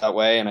keep it that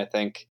way. And I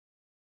think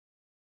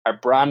our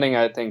branding,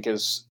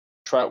 is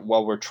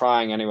we're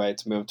trying anyway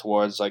to move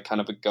towards like kind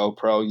of a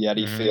GoPro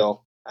Yeti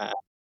feel. I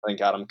think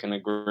Adam can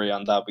agree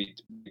on that. We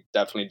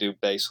definitely do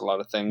base a lot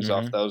of things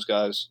off those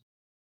guys.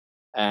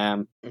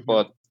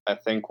 But I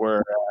think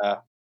we're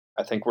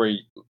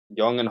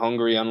young and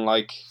hungry,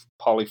 unlike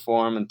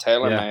Polyform and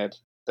TaylorMade.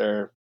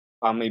 They're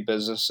family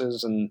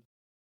businesses, and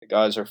the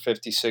guys are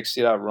 50,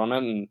 60 that run it,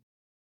 and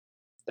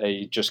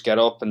they just get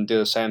up and do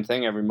the same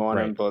thing every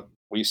morning. Right. But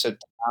we sit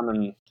down,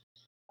 and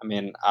I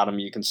mean, Adam,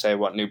 you can say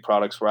what new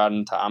products we're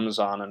adding to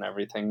Amazon and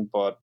everything,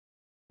 but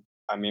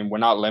I mean, we're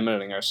not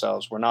limiting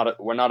ourselves. We're not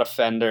a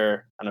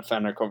fender and a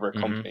fender cover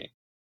company.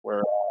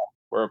 We're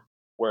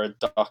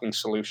docking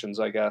solutions,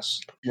 I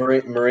guess.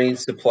 Marine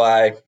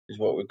Supply is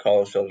what we call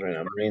ourselves right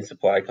now. Marine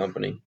Supply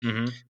Company.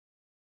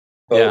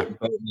 Boat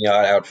and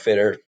yacht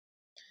outfitter.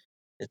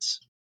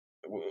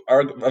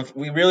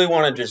 We really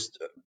want to just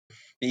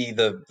be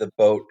the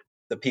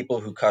people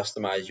who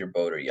customize your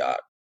boat or yacht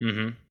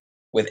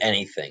with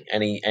anything,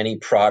 any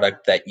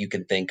product that you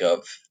can think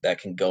of that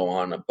can go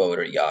on a boat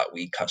or yacht.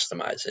 We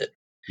customize it.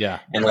 Yeah.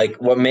 And like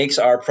what makes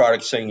our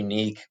product so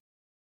unique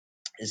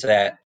is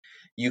that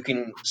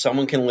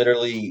someone can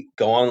literally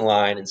go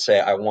online and say,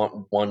 I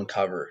want one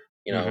cover,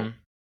 and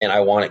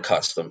I want it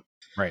custom.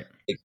 Right.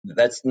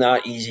 That's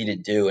not easy to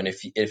do. And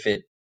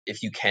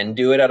if you can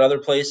do it at other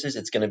places,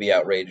 it's going to be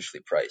outrageously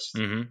priced.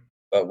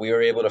 But we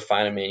were able to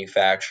find a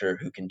manufacturer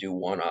who can do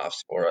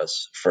one-offs for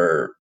us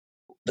for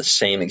the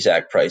same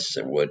exact price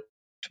as it would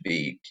to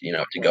be,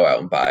 to go out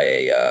and buy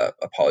a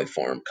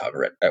Polyform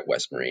cover at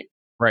West Marine.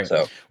 Right.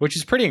 So, which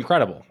is pretty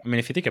incredible. I mean,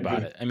 if you think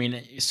about it, I mean,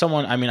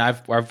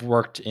 I've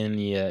worked in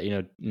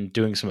the,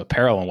 doing some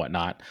apparel and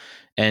whatnot,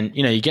 and,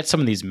 you get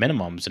some of these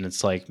minimums and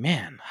it's like,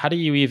 man, how do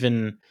you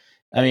even,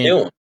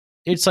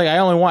 it's like, I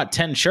only want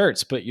 10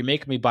 shirts, but you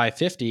make me buy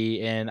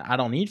 50 and I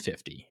don't need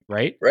 50.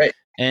 Right. Right.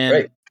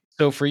 And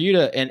so for you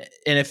to, and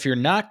if you're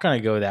not going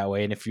to go that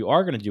way, and if you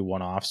are going to do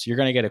one-offs, you're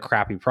going to get a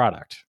crappy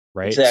product.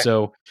 Right. Exactly.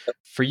 So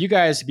for you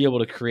guys to be able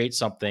to create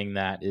something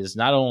that is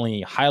not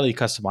only highly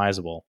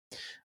customizable,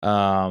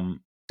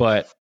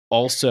 but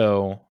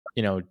also,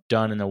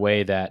 done in a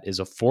way that is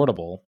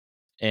affordable,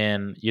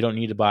 and you don't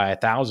need to buy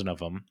 1,000 of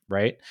them,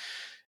 right?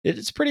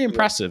 It's pretty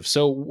impressive.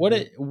 So what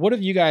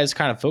have you guys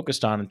kind of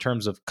focused on in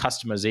terms of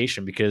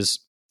customization? Because,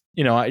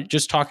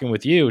 just talking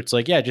with you, it's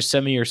like, yeah, just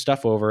send me your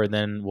stuff over and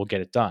then we'll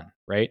get it done.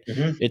 Right.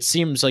 It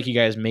seems like you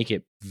guys make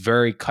it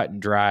very cut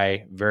and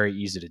dry, very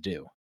easy to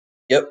do.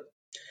 Yep.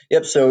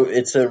 So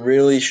it's a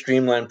really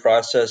streamlined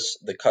process.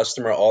 The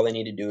customer, all they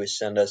need to do is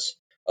send us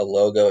a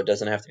logo. It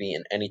doesn't have to be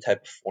in any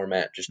type of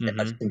format. Just it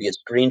can be a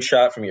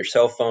screenshot from your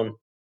cell phone.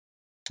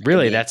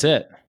 Really, that's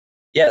it?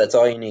 Yeah, that's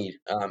all you need.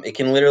 It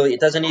can literally. It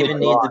doesn't even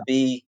need to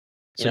be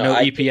So no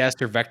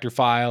EPS or vector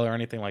file or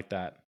anything like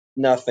that?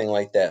 Nothing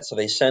like that. So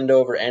they send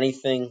over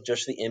anything,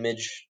 just the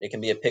image. It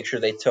can be a picture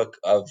they took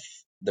of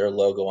their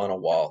logo on a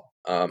wall.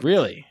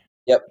 Really?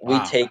 Yep.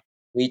 Wow.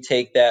 We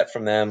take that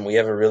from them. We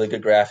have a really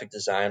good graphic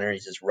designer.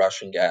 He's this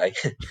Russian guy.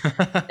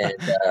 And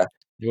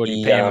what do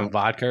you pay him,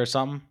 vodka or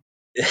something?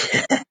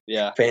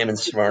 Yeah. Pay him in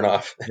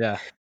Smirnoff. Yeah.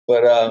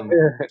 But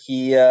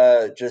he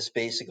just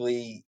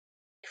basically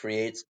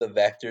creates the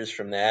vectors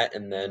from that,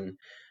 and then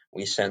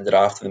we send it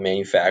off to the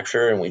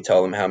manufacturer, and we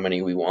tell them how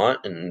many we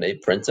want, and they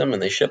print them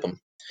and they ship them.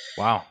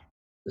 Wow.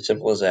 As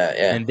simple as that.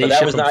 Yeah. And but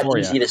that was not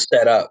easy to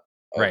set up.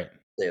 Right.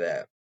 Say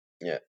that.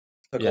 Yeah.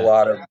 Took a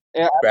lot of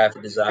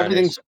graphic designers.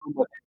 Everything's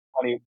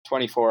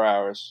 24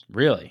 hours.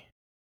 Really?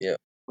 Yeah.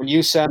 When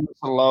you send us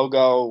a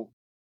logo,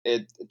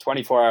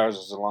 24 hours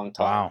is a long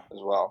time as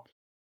well.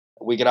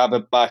 We could have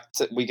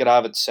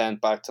it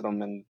sent back to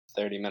them in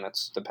 30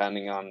 minutes,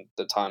 depending on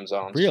the time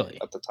zones. Really?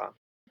 At the time.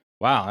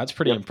 Wow, that's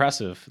pretty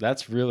impressive.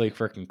 That's really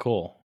freaking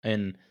cool.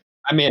 And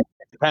I mean,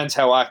 it depends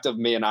how active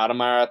me and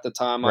Adam are at the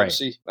time.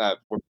 Obviously,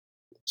 we're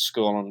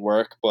school and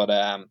work, but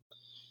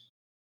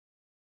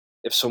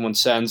if someone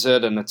sends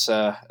it and it's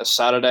a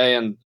Saturday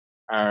and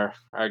our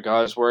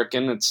guy's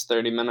working, it's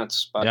 30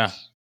 minutes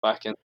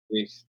back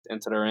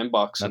into their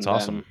inbox. That's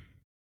awesome. Then,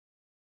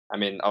 I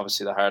mean,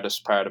 obviously the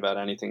hardest part about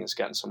anything is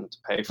getting someone to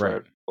pay for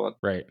it. But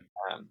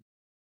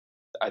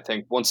I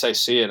think once they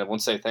see it, and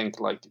once they think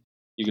like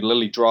you can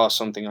literally draw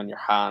something on your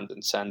hand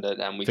and send it,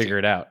 and we figure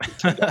it out.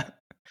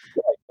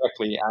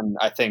 Exactly. And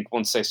I think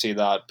once they see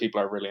that, people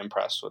are really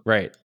impressed with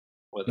it.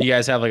 You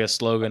guys have like a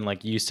slogan,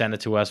 like you send it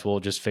to us, we'll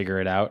just figure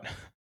it out.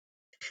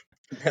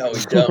 No,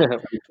 we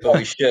don't. But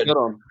we should.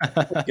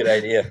 Good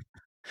idea.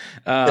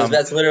 Because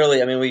that's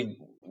literally, I mean,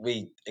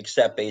 we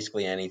accept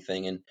basically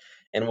anything,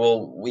 and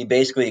we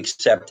basically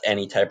accept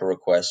any type of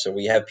request. So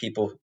we have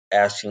people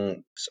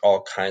asking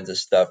all kinds of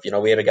stuff. You know,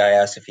 we had a guy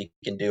ask if he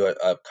can do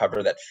a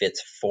cover that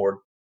fits 4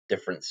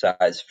 different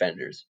size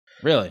fenders.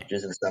 Really? Which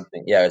isn't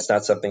something. Yeah, it's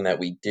not something that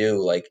we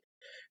do like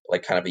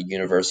kind of a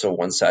universal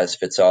one size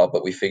fits all.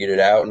 But we figured it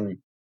out, and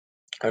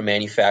our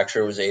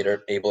manufacturer was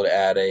able to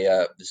add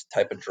this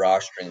type of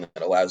drawstring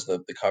that allows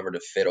the cover to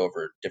fit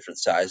over different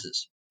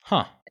sizes.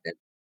 Huh. And,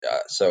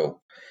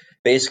 so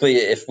basically,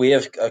 if we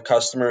have a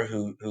customer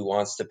who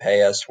wants to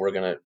pay us, we're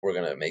gonna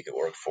make it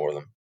work for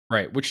them.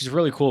 Right, which is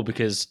really cool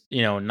because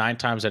 9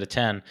 times out of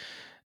 10,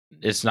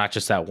 it's not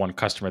just that one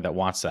customer that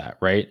wants that,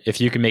 right? If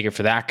you can make it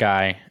for that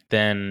guy,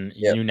 then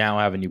you now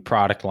have a new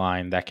product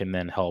line that can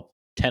then help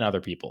 10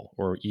 other people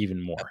or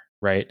even more,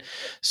 right?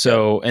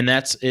 So, and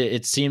that's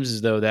it seems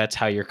as though that's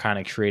how you're kind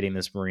of creating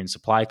this marine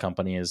supply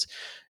company is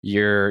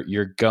you're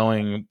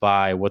going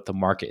by what the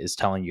market is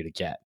telling you to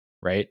get,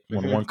 right?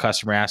 When one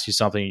customer asks you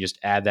something, you just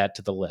add that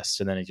to the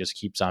list and then it just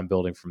keeps on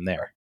building from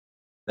there.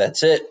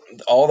 That's it.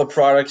 All the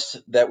products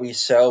that we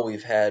sell,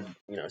 we've had,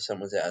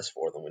 someone's asked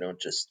for them. We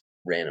don't just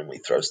randomly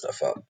throw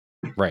stuff up.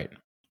 Right.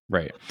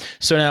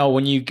 So now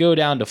when you go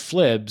down to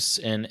Flibs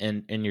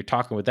and you're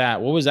talking with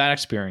that, what was that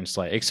experience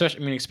like?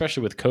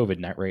 Especially with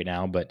COVID right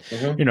now, but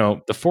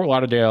the Fort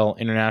Lauderdale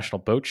International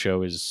Boat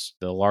Show is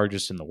the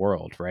largest in the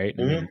world, right?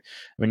 I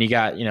mean, you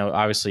got,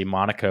 obviously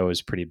Monaco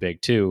is pretty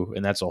big too,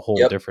 and that's a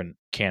whole different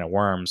can of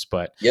worms,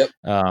 but do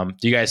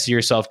you guys see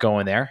yourself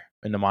going there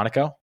into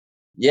Monaco?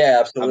 Yeah,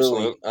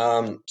 absolutely.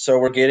 So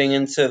we're getting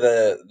into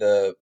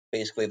the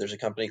basically there's a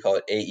company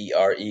called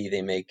AERE.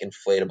 They make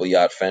inflatable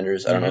yacht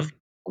fenders. I don't know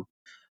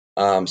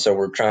if so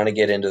we're trying to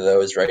get into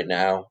those right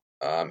now.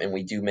 And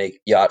we do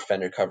make yacht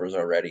fender covers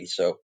already.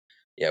 So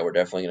yeah, we're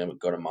definitely going to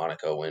go to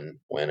Monaco and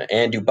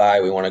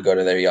Dubai. We want to go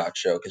to their yacht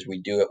show because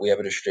we have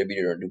a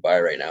distributor in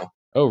Dubai right now.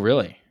 Oh,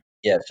 really?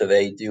 Yeah. So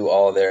they do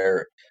all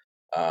their,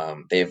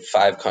 they have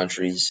 5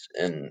 countries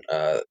in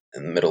the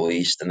Middle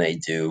East, and they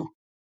do,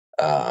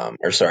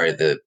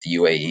 the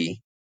UAE,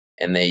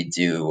 and they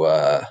do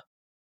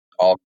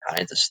all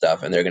kinds of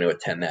stuff, and they're going to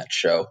attend that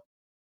show.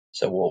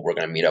 So we're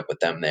going to meet up with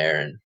them there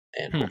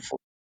and hopefully,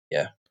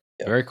 yeah.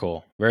 Very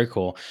cool.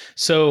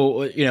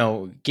 So,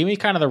 give me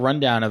kind of the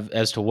rundown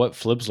as to what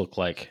Flibs look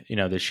like,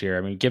 this year.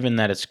 I mean, given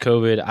that it's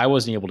COVID, I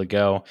wasn't able to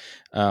go.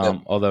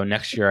 Although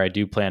next year I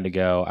do plan to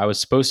go. I was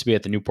supposed to be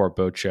at the Newport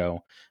Boat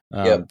Show,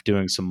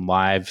 doing some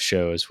live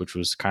shows, which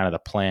was kind of the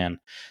plan.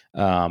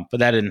 But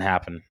that didn't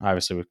happen,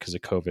 obviously, because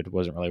of COVID. It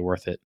wasn't really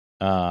worth it.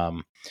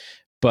 But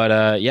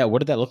what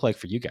did that look like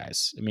for you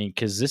guys? I mean,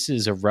 because this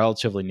is a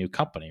relatively new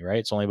company, right?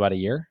 It's only about a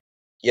year.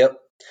 Yep.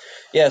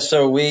 Yeah,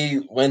 so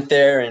we went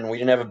there and we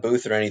didn't have a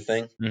booth or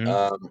anything.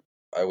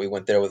 We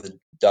went there with a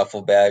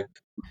duffel bag.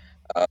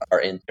 Our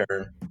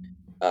intern.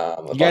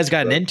 You guys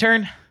got an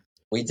intern?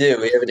 We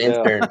do. We have an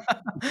intern.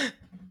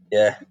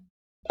 Yeah.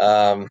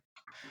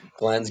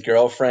 Glenn's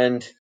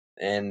girlfriend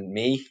and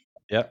me.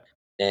 Yep.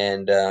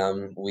 And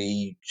Glenn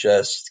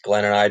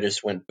and I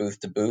just went booth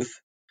to booth.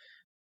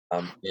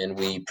 And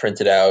we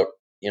printed out,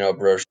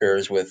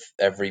 brochures with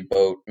every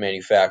boat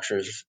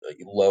manufacturer's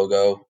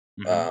logo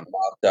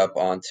mocked up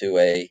onto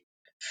a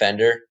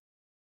fender,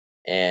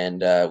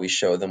 and we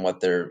showed them what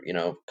their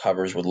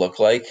covers would look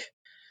like,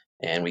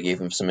 and we gave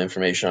them some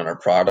information on our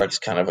products,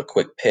 kind of a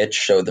quick pitch,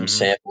 showed them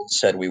samples,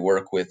 said we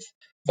work with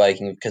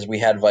Viking, because we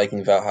had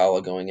Viking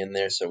Valhalla going in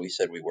there, so we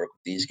said we work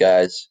with these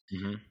guys,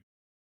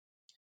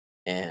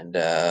 and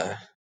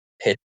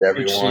pitched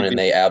everyone, and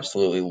they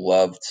absolutely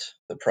loved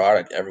the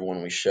product.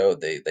 Everyone we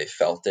showed, they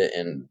felt it,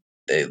 and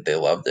they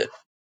loved it.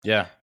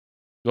 Yeah.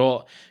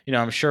 Well,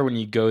 I'm sure when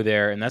you go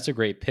there, and that's a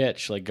great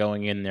pitch, like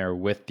going in there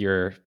with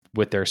their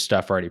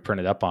stuff already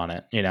printed up on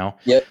it,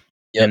 Yep.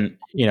 And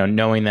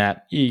knowing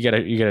that you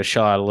gotta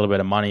shell out a little bit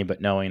of money, but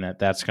knowing that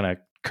that's gonna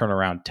turn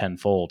around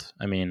tenfold.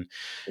 I mean,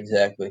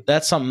 exactly.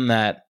 That's something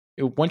that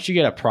once you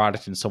get a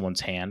product in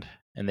someone's hand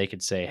and they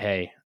could say,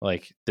 "Hey,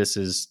 like this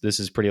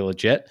is pretty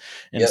legit,"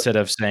 instead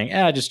of saying,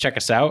 just check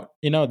us out.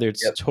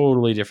 There's a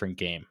totally different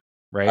game,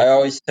 right? I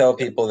always tell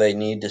people they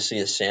need to see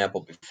a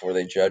sample before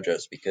they judge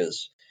us,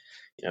 because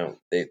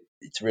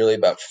it's really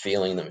about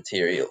feeling the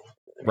material.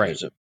 Right.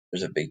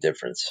 There's a big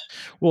difference.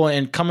 Well,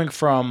 and coming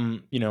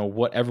from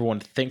what everyone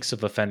thinks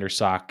of a fender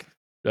sock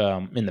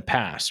in the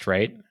past,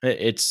 right?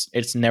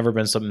 It's never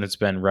been something that's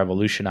been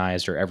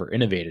revolutionized or ever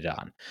innovated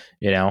on,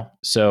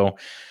 So,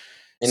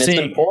 and it's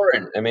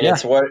important. I mean,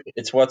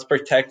 it's what's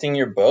protecting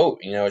your boat.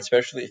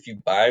 Especially if you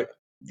buy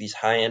these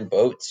high-end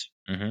boats.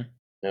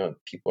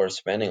 People are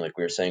spending, like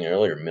we were saying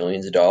earlier,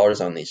 millions of dollars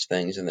on these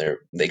things, and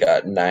they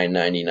got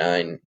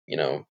 $9.99.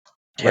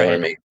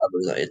 Tailor-made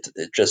covers.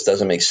 It just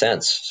doesn't make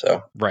sense.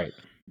 So right.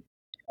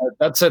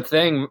 That's the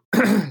thing.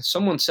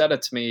 Someone said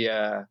it to me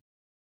a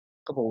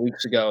couple of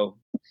weeks ago.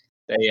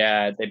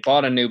 They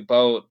bought a new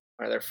boat,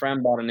 or their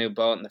friend bought a new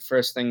boat, and the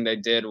first thing they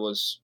did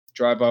was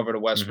drive over to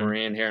West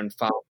Marine here in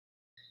Falmouth.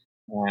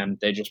 And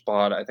they just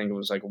bought, I think it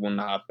was like a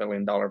 $1.5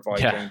 billion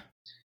Viking.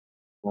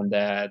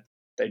 And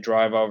they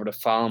drive over to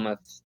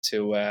Falmouth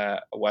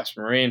to West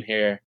Marine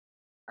here,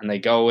 and they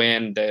go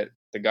in. The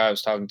guy I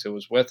was talking to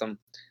was with him,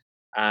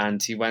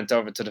 and he went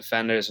over to the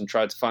fenders and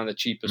tried to find the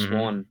cheapest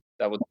one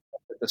that would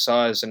fit the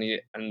size.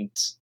 And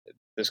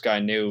this guy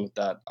knew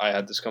that I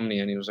had this company,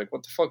 and he was like,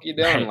 "What the fuck are you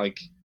doing? Right. Like,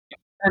 you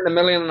spend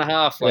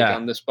 $1.5 million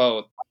on this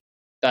boat.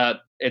 That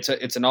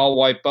it's an all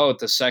white boat.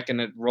 The second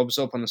it rubs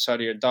up on the side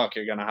of your dock,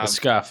 you're gonna have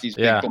scuff. These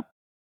big boats.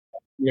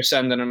 You're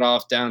sending it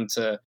off down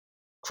to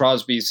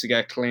Crosby's to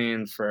get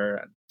cleaned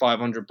for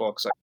 $500.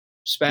 Like,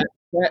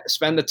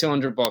 spend the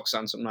 $200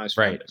 on some nice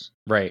fenders.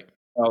 Right.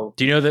 So,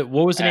 do you know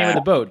what was the name of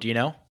the boat? Do you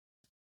know?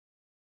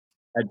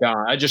 I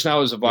don't. I just know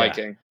it was a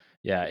Viking.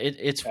 Yeah,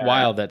 it's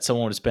wild that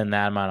someone would spend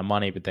that amount of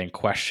money, but then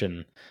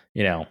question,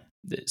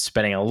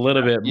 spending a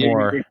little bit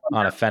more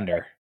on a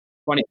fender.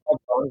 $25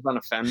 on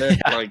a fender,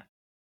 like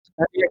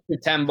spend the extra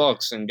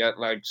 $10 and get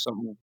like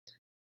something.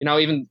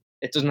 Even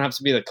it doesn't have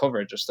to be the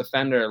cover, just the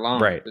fender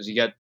alone, right? Because you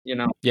get, you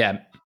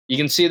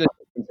can see the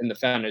difference in the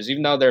fenders,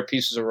 even though they're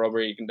pieces of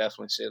rubber. You can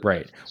definitely see it.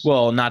 Right.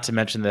 Well, not to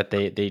mention that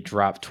they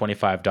drop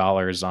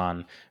 $25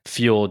 on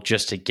fuel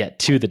just to get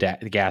to the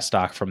gas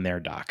dock from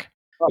their dock.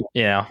 Oh,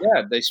 yeah,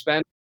 they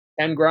spend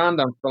 $10,000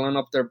 on filling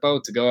up their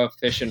boat to go out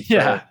fishing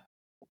for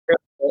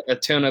a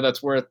tuna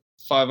that's worth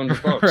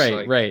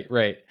 $500.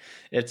 Right.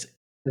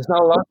 There's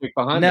no logic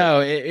behind it. No,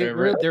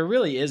 there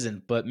really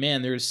isn't. But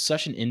man, there's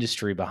such an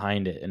industry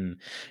behind it. And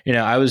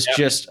I was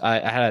I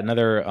had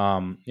another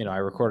I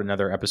recorded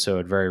another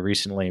episode very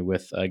recently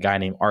with a guy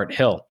named Art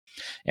Hill.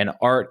 And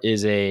Art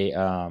is he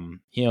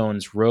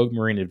owns Rogue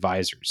Marine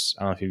Advisors.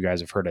 I don't know if you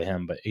guys have heard of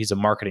him, but he's a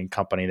marketing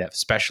company that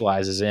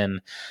specializes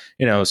in,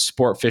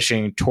 sport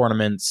fishing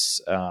tournaments,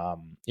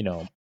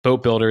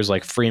 boat builders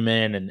like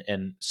Freeman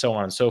and so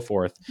on and so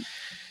forth.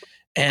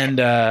 And,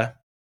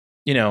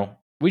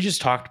 we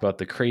just talked about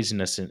the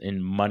craziness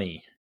in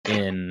money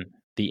in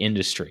the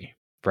industry,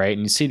 right?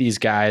 And you see these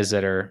guys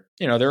that are,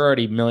 they're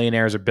already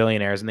millionaires or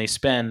billionaires, and they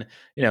spend,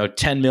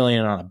 $10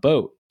 million on a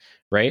boat,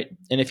 right?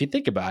 And if you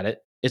think about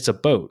it, it's a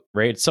boat,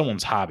 right? It's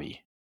someone's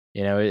hobby.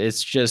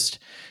 It's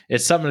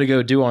something to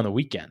go do on the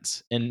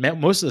weekends. And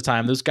most of the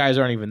time, those guys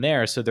aren't even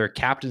there, so their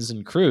captains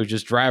and crew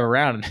just drive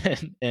around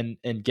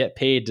and get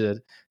paid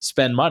to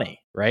spend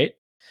money, right?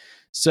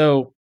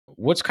 So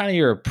what's kind of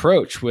your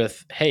approach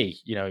with, hey,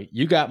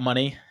 you got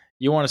money,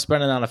 you want to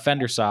spend it on a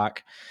fender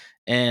sock,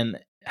 and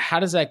how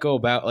does that go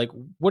about? Like,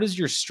 what is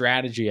your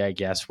strategy, I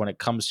guess, when it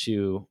comes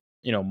to,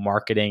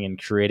 marketing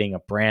and creating a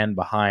brand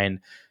behind,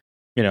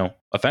 a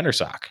fender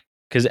sock?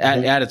 Because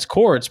at its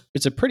core,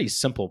 it's a pretty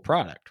simple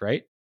product,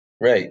 right?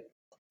 Right.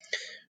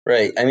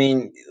 I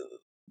mean,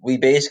 we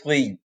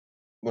basically,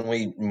 when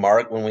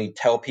we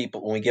tell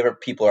people, when we give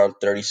people our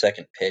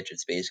 30-second pitch,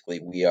 it's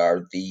basically we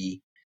are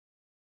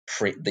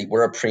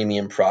we're a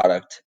premium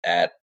product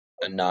at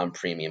a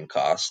non-premium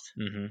cost.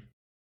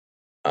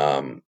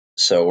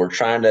 So we're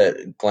trying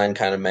to, Glenn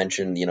kind of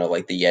mentioned,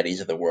 like the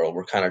Yetis of the world.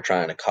 We're kind of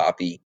trying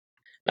to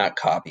not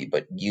copy,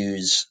 but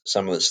use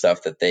some of the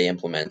stuff that they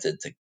implemented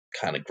to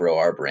kind of grow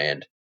our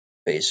brand.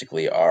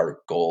 Basically, our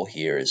goal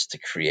here is to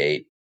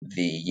create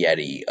the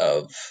Yeti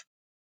of,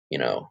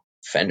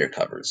 fender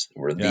covers.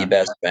 We're the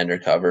best fender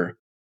cover.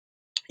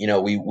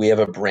 We have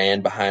a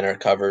brand behind our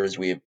covers.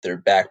 They're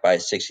backed by a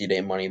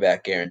 60-day money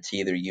back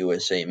guarantee. They're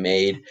USA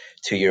made,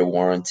 2-year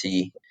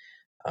warranty.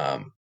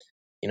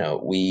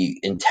 we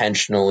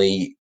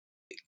intentionally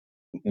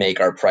make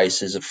our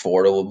prices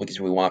affordable because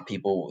we want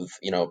people with,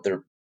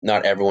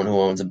 not everyone who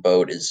owns a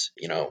boat is,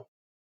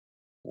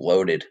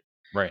 loaded.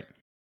 Right.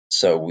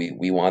 So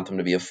we want them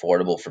to be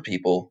affordable for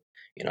people,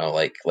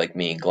 like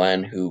me and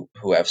Glenn who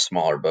have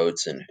smaller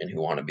boats and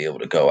who want to be able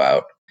to go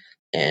out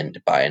and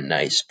buy a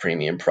nice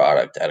premium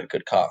product at a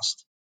good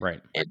cost.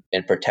 Right.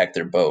 And protect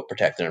their boat,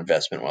 protect their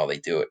investment while they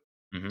do it.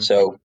 Mm-hmm.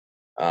 So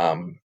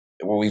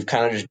we've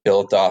kind of just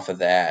built off of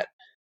that,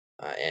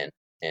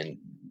 and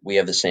we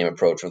have the same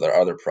approach with our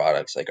other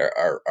products. Like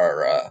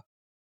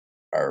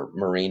our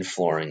marine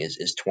flooring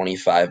is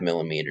 25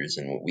 millimeters,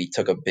 and we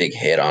took a big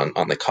hit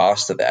on the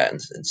cost of that. And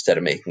instead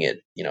of making it,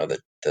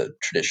 the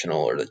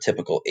traditional or the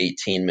typical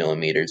 18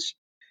 millimeters,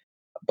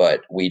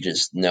 but we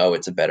just know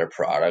it's a better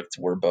product.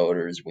 We're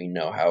boaters. We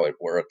know how it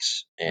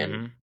works, and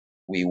mm-hmm.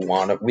 we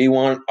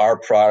want our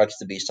products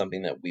to be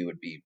something that we would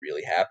be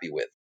really happy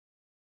with.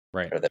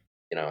 Right. Or that,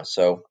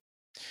 so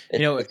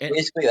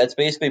that's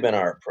basically been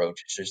our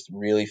approach. It's just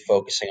really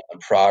focusing on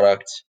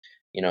product,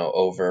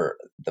 over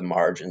the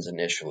margins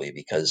initially,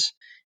 because,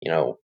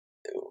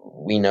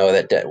 we know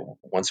that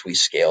once we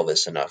scale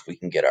this enough, we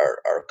can get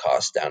our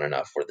costs down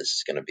enough where this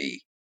is going to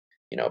be,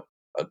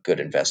 a good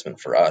investment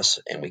for us,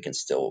 and we can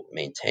still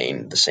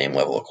maintain the same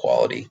level of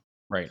quality.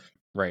 Right.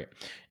 Right.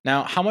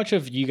 Now, how much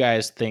of you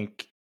guys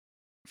think,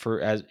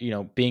 as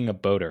being a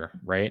boater,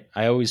 right?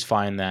 I always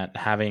find that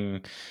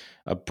having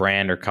a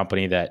brand or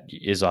company that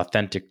is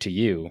authentic to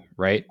you,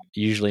 right,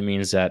 usually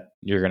means that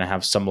you're going to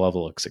have some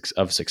level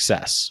of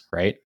success,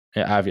 right?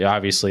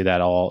 Obviously, there's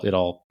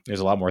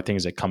a lot more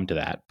things that come to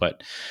that,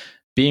 but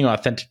being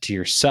authentic to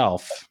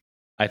yourself,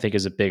 I think,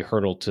 is a big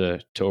hurdle to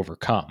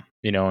overcome.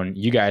 And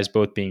you guys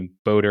both being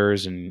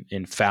boaters and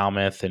in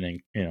Falmouth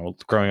and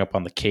growing up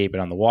on the Cape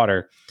and on the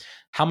water,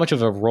 how much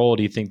of a role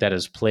do you think that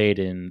has played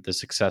in the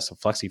success of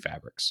Flexi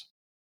Fabrics?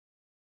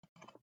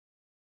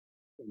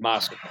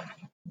 Massive.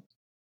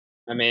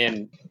 I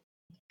mean,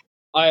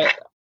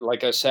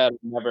 like I said,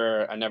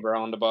 I never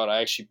owned a boat.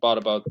 I actually bought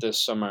a boat this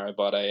summer. I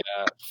bought a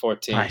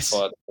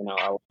 14-foot,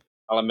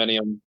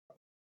 aluminium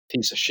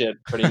piece of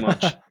shit, pretty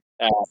much.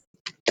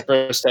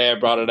 First day I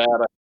brought it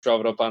out, I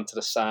drove it up onto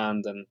the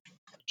sand and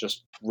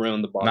just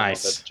ruined the bottom of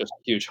it. Just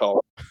a huge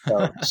hole.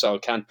 So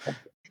can't.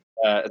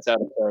 It's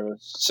out of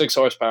service. 6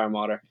 horsepower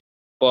motor,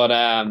 but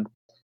I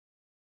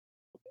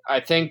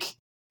think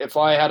if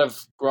I had have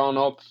grown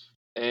up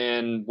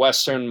in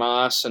Western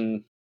Mass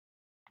and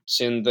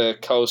seen the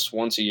coast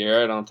once a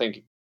year, I don't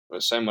think,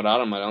 same with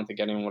Adam, I don't think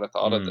anyone would have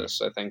thought of this.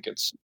 I think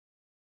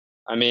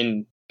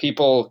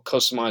people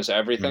customize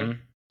everything,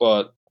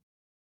 but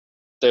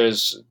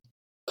there's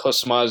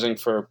customizing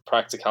for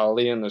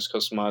practicality and there's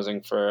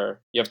customizing for,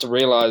 you have to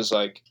realize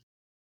like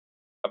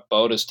a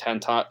boat is 10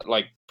 times,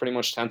 like pretty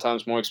much 10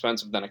 times more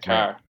expensive than a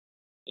car.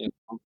 Right.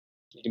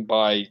 You can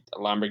buy a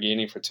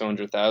Lamborghini for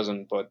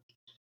 200,000, but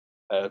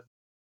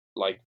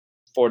like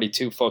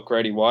 42-foot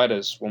Grady White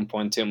is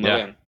 1.2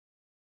 million.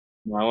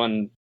 Yeah.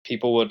 And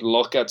people would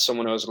look at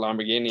someone who has a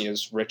Lamborghini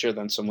as richer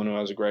than someone who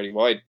has a Grady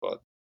White,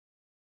 but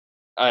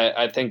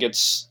I think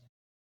it's,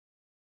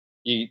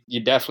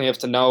 you definitely have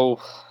to know.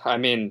 I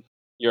mean,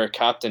 you're a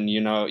captain,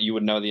 you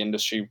would know the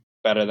industry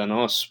better than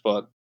us,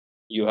 but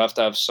you have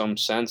to have some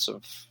sense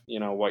of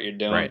what you're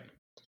doing, right?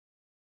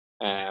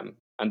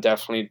 And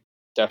definitely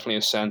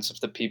a sense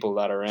of the people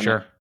that are in sure.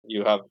 it.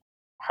 You have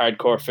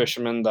hardcore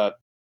fishermen that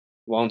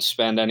won't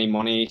spend any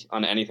money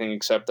on anything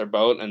except their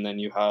boat, and then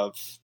you have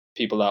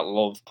people that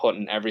love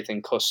putting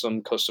everything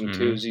custom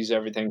koozies,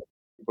 everything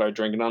people are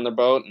drinking on their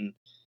boat, and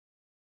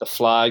the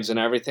flags and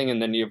everything.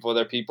 And then you have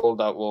other people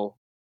that will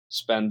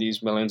spend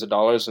these millions of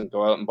dollars and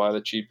go out and buy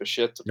the cheapest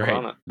shit to put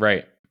on it.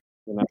 Right.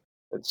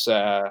 It's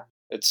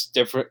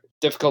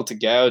difficult to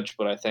gauge,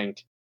 but I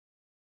think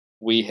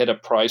we hit a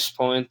price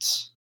point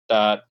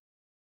that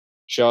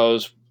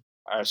shows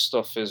our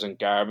stuff isn't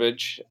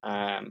garbage,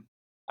 and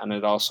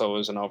it also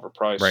isn't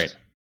overpriced. Right.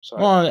 So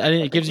I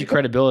think it gives you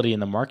credibility in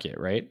the market,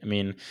 right? I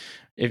mean,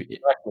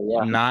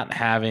 not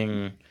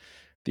having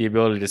the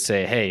ability to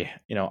say, hey,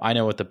 I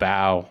know what the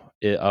bow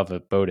of a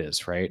boat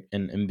is, right?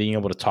 And being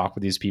able to talk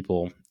with these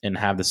people and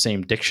have the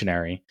same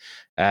dictionary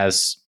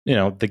as,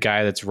 the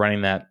guy that's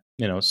running that,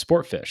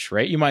 Sportfish,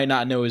 right? You might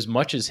not know as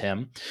much as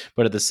him,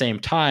 but at the same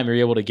time, you're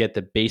able to get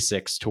the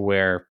basics to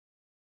where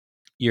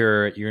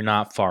you're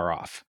not far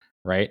off,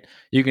 right?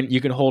 You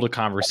can hold a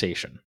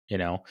conversation.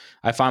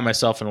 I find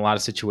myself in a lot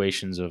of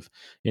situations of,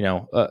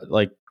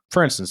 like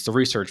for instance, the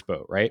research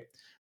boat, right?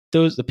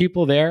 The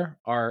people there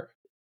are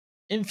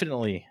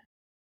infinitely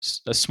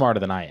smarter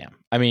than I am.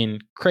 I mean,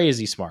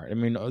 crazy smart. I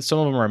mean, some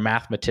of them are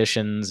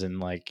mathematicians and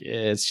like,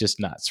 it's just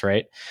nuts,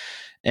 right?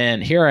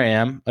 And here I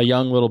am, a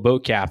young little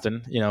boat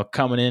captain,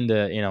 coming in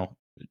to,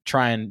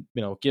 try and,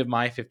 give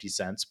my 50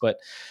 cents. But,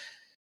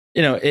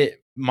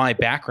 my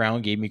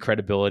background gave me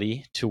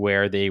credibility to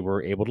where they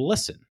were able to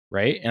listen,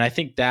 right? And I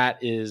think that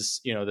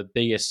is, the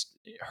biggest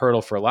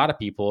hurdle for a lot of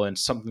people, and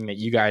something that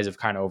you guys have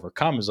kind of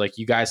overcome is like,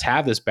 you guys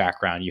have this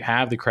background, you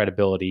have the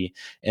credibility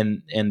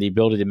and the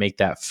ability to make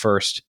that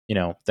first,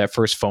 that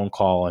first phone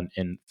call,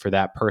 and for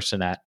that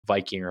person at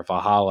Viking or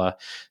Valhalla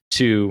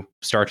to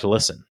start to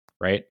listen,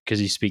 right? Because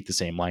you speak the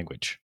same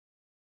language.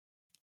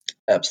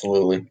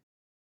 Absolutely.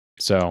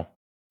 So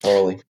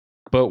totally.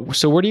 But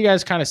so where do you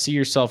guys kind of see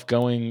yourself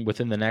going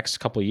within the next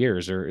couple of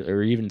years,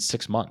 or even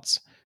 6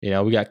 months? We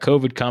got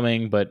COVID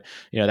coming, but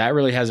that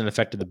really hasn't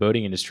affected the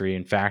boating industry.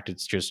 In fact,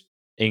 it's just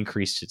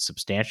increased it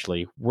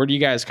substantially. Where do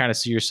you guys kind of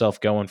see yourself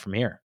going from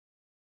here?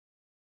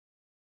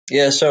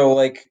 Yeah, so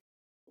like,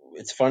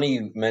 it's funny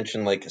you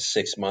mentioned like a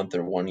 6-month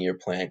or 1-year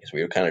plan, because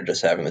we were kind of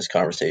just having this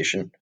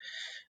conversation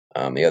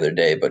the other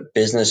day. But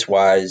business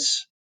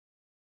wise,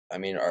 I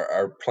mean,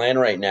 our plan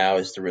right now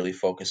is to really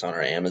focus on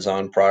our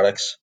Amazon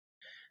products,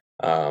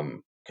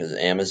 because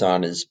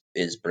Amazon is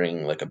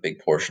bringing like a big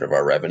portion of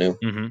our revenue.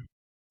 Mm-hmm.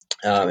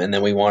 And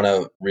then we want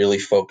to really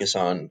focus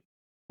on.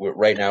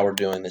 Right now, we're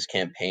doing this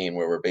campaign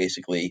where we're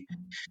basically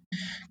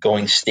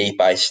going state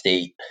by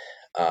state,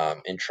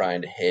 and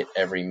trying to hit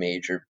every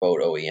major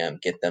boat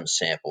OEM, get them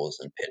samples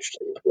and pitch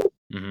to them.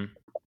 Mm-hmm.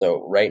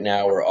 So right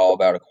now we're all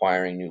about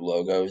acquiring new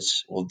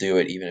logos. We'll do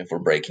it even if we're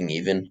breaking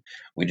even.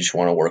 We just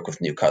want to work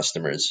with new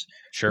customers.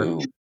 Sure.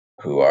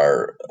 who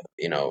are,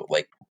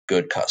 like,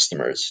 good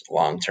customers,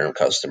 long-term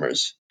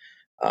customers,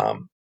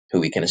 who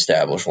we can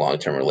establish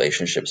long-term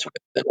relationships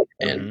with,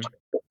 and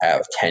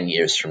have 10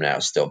 years from now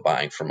still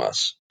buying from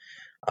us.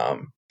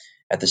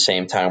 At the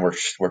same time,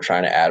 we're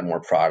trying to add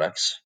more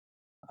products.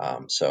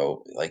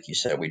 So like you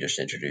said, we just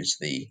introduced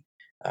the,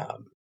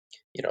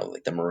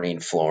 like the marine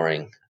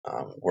flooring.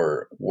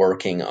 We're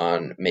working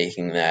on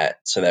making that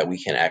so that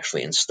we can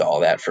actually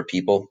install that for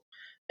people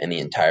in the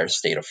entire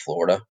state of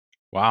Florida.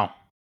 Wow.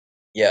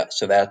 Yeah,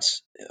 so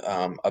that's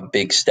a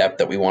big step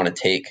that we want to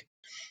take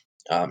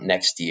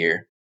next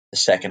year. The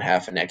second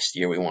half of next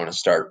year, we want to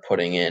start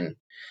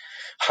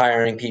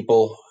hiring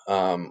people,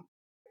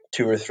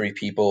 2 or 3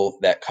 people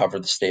that cover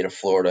the state of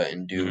Florida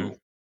and do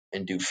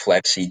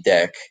flexi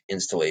deck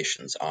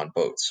installations on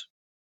boats.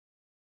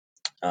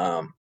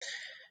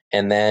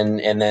 And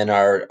then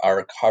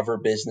our cover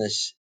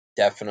business,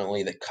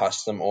 definitely the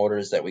custom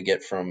orders that we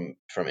get from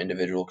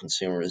individual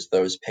consumers,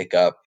 those pick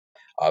up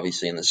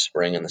obviously in the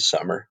spring and the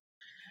summer.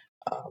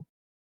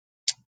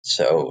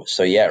 So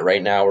yeah,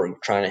 right now we're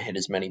trying to hit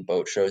as many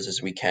boat shows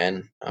as we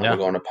can. We're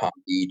going to Palm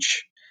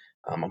Beach.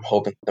 I'm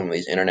hoping some of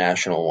these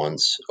international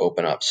ones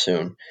open up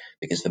soon,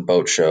 because the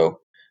boat show,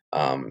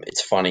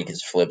 it's funny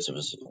because Flips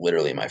was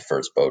literally my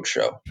first boat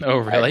show. Oh,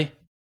 really?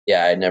 I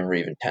had never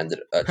even attended.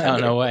 Oh,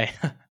 no way.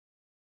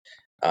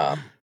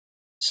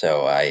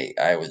 So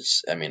I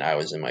was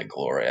in my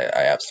glory.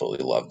 I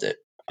absolutely loved it.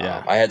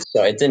 Yeah.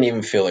 It didn't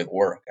even feel like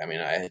work. I mean,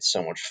 I had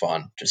so much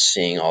fun just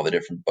seeing all the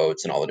different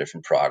boats and all the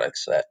different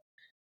products that,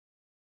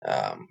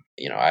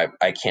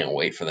 I can't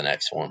wait for the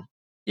next one.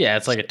 Yeah,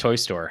 it's like a toy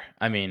store.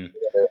 I mean,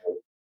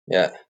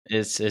 yeah,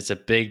 it's a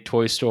big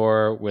toy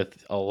store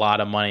with a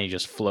lot of money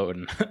just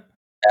floating.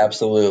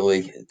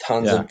 Absolutely.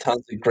 Tons of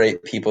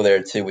great people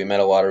there too. We met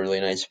a lot of really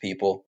nice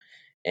people,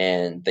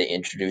 and they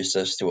introduced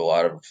us to a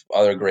lot of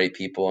other great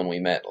people. And we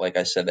met, like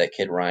I said, that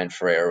kid Ryan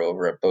Ferrer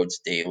over at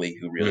Boats Daily,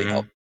 who really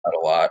helped out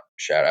a lot.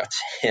 Shout out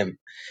to him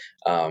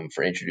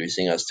for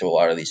introducing us to a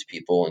lot of these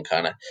people. And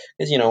kind of,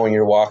 because when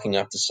you're walking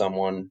up to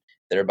someone,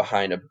 they're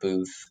behind a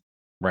booth,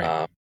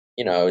 right?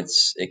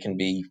 It can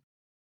be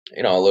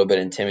a little bit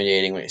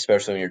intimidating,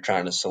 especially when you're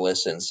trying to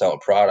solicit and sell a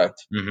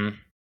product. Mm-hmm.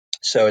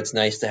 So it's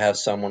nice to have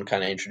someone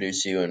kind of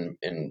introduce you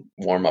and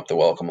warm up the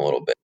welcome a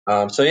little bit.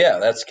 So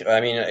yeah,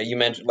 you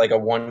mentioned like a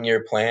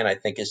 1-year plan, I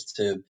think, is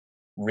to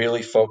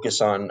really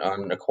focus on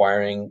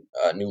acquiring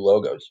new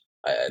logos.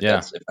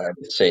 That's, if I had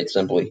to say it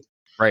simply.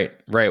 Right.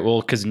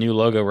 Well, because new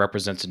logo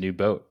represents a new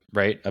boat,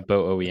 right? A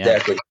boat OEM.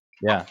 Exactly.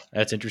 Yeah,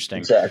 that's interesting.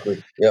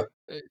 Exactly. Yep.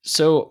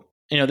 So,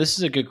 this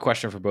is a good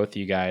question for both of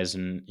you guys,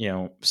 and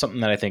something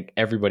that I think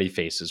everybody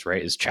faces,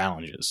 right, is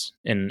challenges.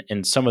 And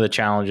some of the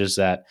challenges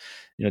that,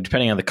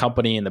 depending on the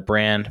company and the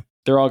brand,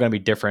 they're all going to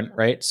be different,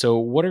 right? So,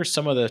 what are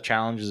some of the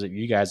challenges that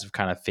you guys have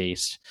kind of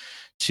faced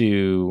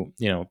to,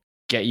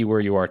 get you where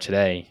you are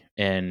today,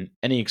 and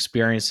any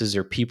experiences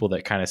or people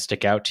that kind of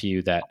stick out to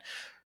you that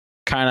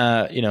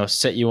kind of,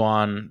 set you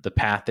on the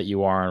path that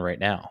you are on right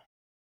now?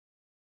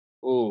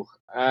 Ooh,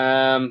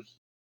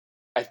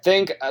 I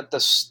think at the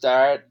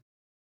start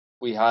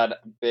we had a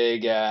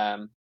big,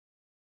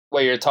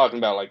 what you're talking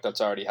about, like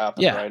that's already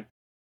happened, right?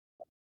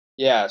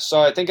 Yeah.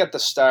 So I think at the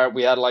start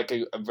we had like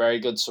a very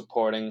good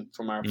supporting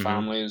from our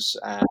families,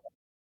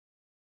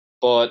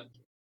 but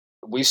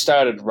we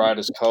started right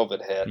as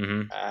COVID hit,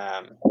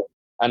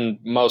 and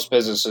most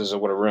businesses, it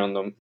would have ruined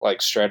them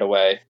like straight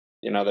away.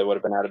 They would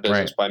have been out of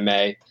business by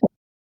May.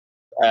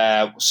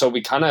 So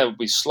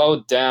we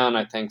slowed down,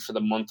 I think, for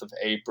the month of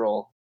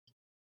April,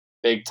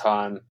 big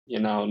time.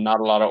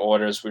 Not a lot of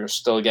orders. We were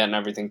still getting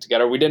everything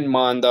together. We didn't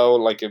mind though.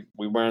 Like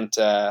we weren't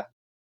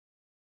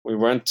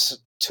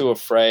too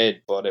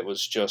afraid, but it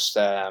was just,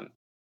 I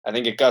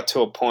think it got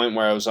to a point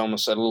where it was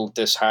almost a little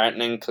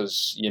disheartening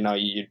because, you know,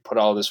 you'd put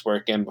all this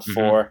work in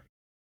before.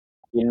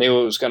 Mm-hmm. You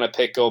knew it was going to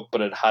pick up,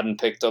 but it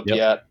hadn't picked up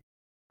yet.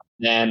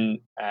 Then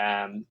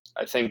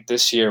I think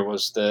this year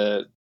was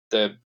the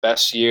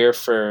best year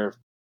for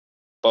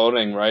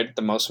boating, right?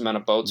 The most amount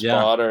of boats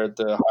bought, or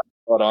the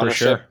highest boat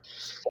ownership. For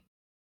sure.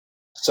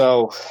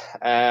 So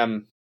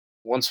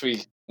once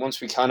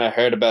we kind of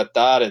heard about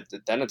that,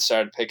 then it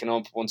started picking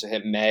up once it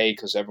hit May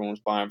because everyone was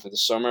buying for the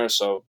summer.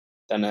 So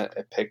then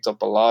it picked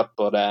up a lot.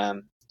 But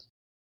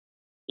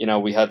you know,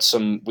 we had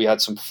some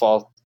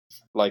fault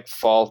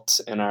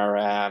in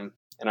our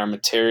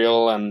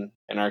material and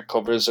in our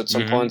covers at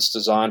some points,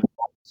 design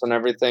and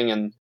everything,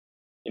 and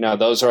you know,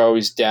 those are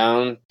always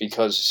down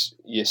because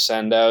you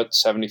send out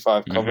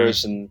 75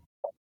 covers and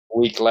a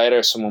week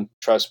later someone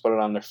tries to put it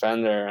on their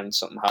fender and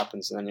something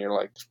happens, and then you're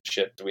like,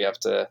 shit, do we have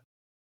to,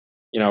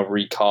 you know,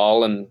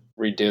 recall and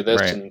redo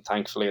this? Right. And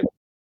thankfully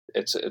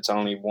it's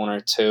only one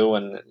or two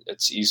and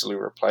it's easily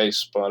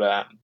replaced.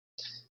 But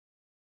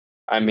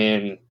I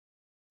mean,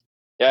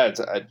 yeah,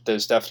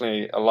 there's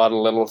definitely a lot of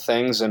little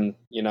things, and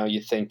you know,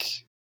 you think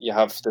you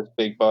have this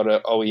big boat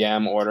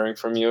OEM ordering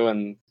from you,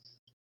 and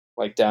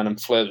like down in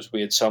Flips,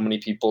 we had so many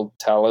people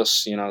tell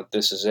us, you know,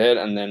 this is it,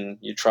 and then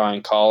you try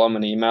and call them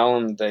and email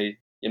them, they,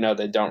 you know,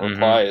 they don't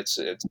reply. It's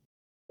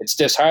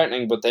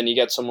disheartening. But then you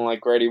get someone like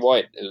Grady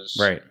White,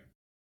 right?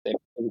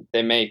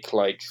 They make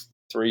like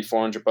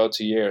 300-400 boats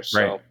a year,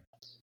 so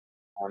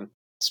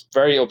it's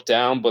very up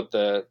down, but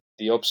the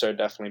ups are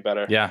definitely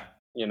better. Yeah,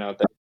 you know,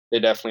 they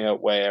definitely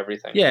outweigh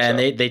everything. Yeah, so.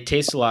 And they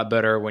taste a lot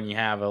better when you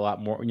have a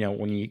lot more, you know,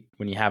 when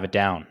you have it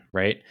down,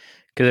 right?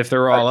 Because if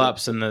they're all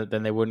ups, then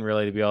they wouldn't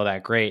really be all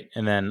that great.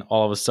 And then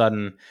all of a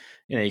sudden,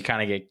 you know, you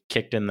kind of get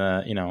kicked in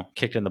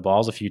the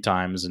balls a few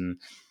times, and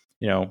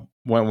you know,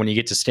 when you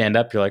get to stand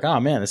up, you're like, oh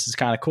man, this is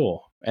kind of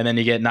cool, and then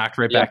you get knocked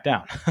right back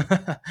down.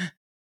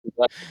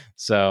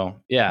 So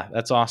yeah,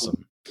 that's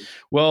awesome.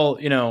 Well,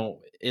 you know,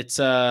 it's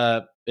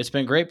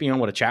been great being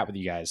able to chat with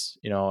you guys,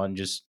 you know, and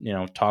just, you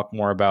know, talk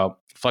more about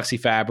Flexi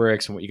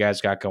Fabrics and what you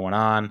guys got going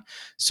on.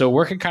 So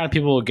where can kind of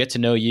people get to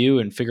know you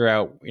and figure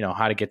out, you know,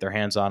 how to get their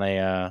hands on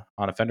a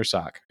fender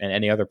sock and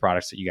any other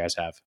products that you guys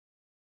have?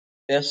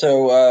 Yeah,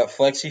 so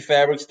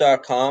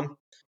flexifabrics.com,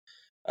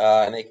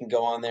 and they can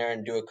go on there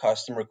and do a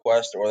custom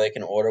request, or they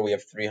can order. We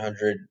have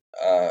 300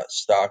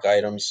 stock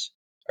items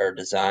or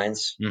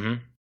designs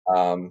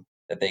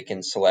that they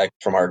can select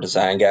from our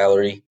design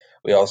gallery.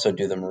 We also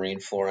do the marine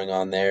flooring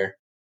on there.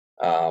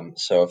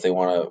 So if they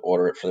want to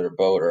order it for their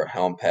boat or a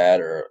helm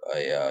pad or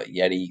a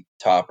Yeti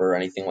topper or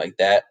anything like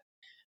that,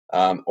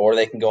 or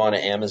they can go on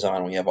to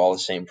Amazon. We have all the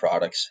same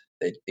products.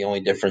 The only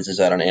difference is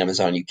that on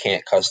Amazon you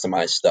can't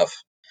customize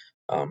stuff.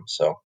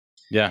 So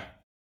yeah.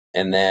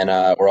 And then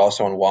we're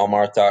also on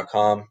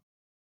Walmart.com.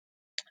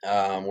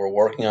 We're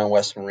working on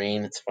West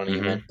Marine. It's funny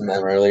you mentioned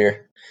them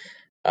earlier.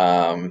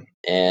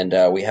 And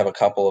we have a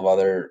couple of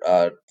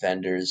other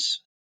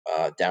vendors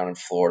down in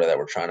Florida that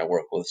we're trying to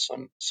work with,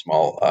 some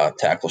small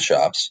tackle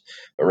shops.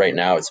 But right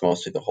now it's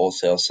mostly the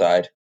wholesale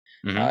side,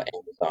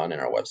 Amazon, and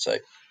our website.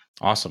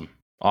 Awesome.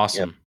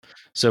 Yep.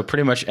 So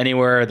pretty much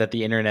anywhere that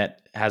the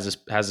internet has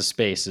a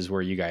space is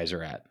where you guys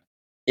are at.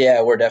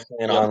 Yeah, we're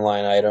definitely an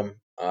online item.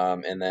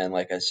 And then,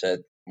 like I said,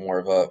 more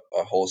of a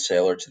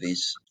wholesaler to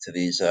these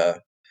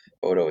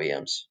boat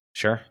OEMs.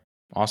 Sure.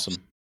 Awesome.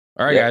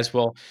 All right, guys.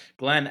 Well,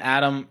 Glenn,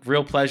 Adam,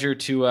 real pleasure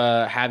to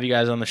have you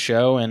guys on the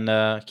show, and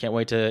can't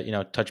wait to, you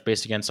know, touch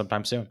base again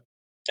sometime soon.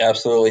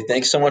 Absolutely.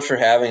 Thanks so much for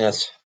having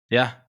us.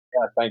 Yeah.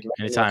 Yeah. Thank you.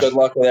 Anytime. Good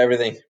luck with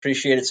everything.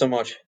 Appreciate it so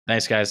much.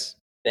 Thanks, guys.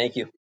 Thank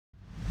you.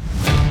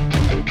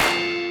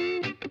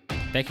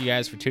 Thank you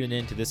guys for tuning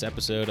in to this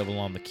episode of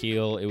Along the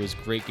Keel. It was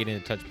great getting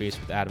to touch base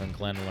with Adam and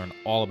Glenn to learn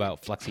all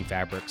about Flexi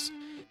Fabrics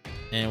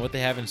and what they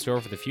have in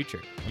store for the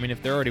future. I mean,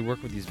 if they're already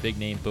working with these big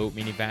name boat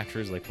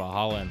manufacturers like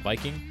Valhalla and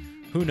Viking,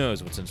 who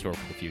knows what's in store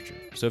for the future.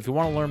 So if you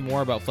want to learn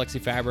more about Flexi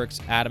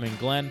Fabrics, Adam and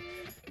Glenn,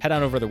 head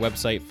on over to their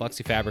website,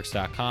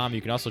 flexifabrics.com.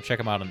 You can also check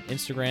them out on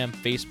Instagram,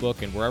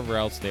 Facebook, and wherever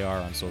else they are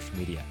on social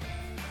media.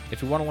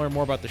 If you want to learn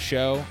more about the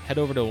show, head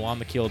over to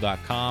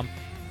alongthekeel.com.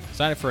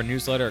 Sign up for a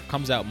newsletter. It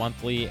comes out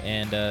monthly,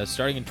 and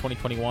starting in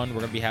 2021, we're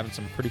going to be having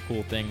some pretty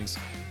cool things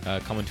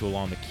coming to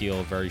Along the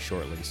Keel very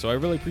shortly. So I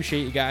really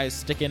appreciate you guys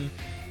sticking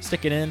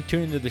in,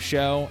 tuning into the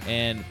show,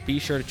 and be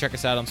sure to check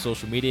us out on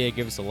social media.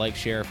 Give us a like,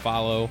 share,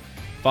 follow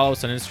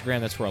us on Instagram.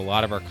 That's where a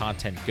lot of our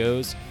content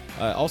goes.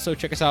 Also,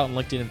 check us out on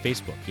LinkedIn and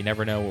Facebook. You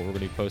never know what we're going to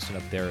be posting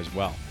up there as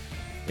well.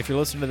 If you're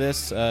listening to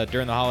this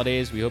during the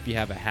holidays, we hope you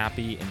have a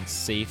happy and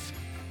safe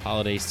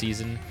holiday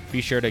season.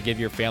 Be sure to give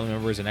your family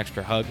members an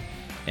extra hug.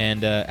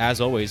 And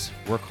as always,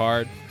 work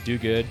hard, do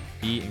good,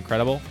 be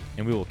incredible,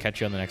 and we will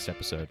catch you on the next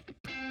episode.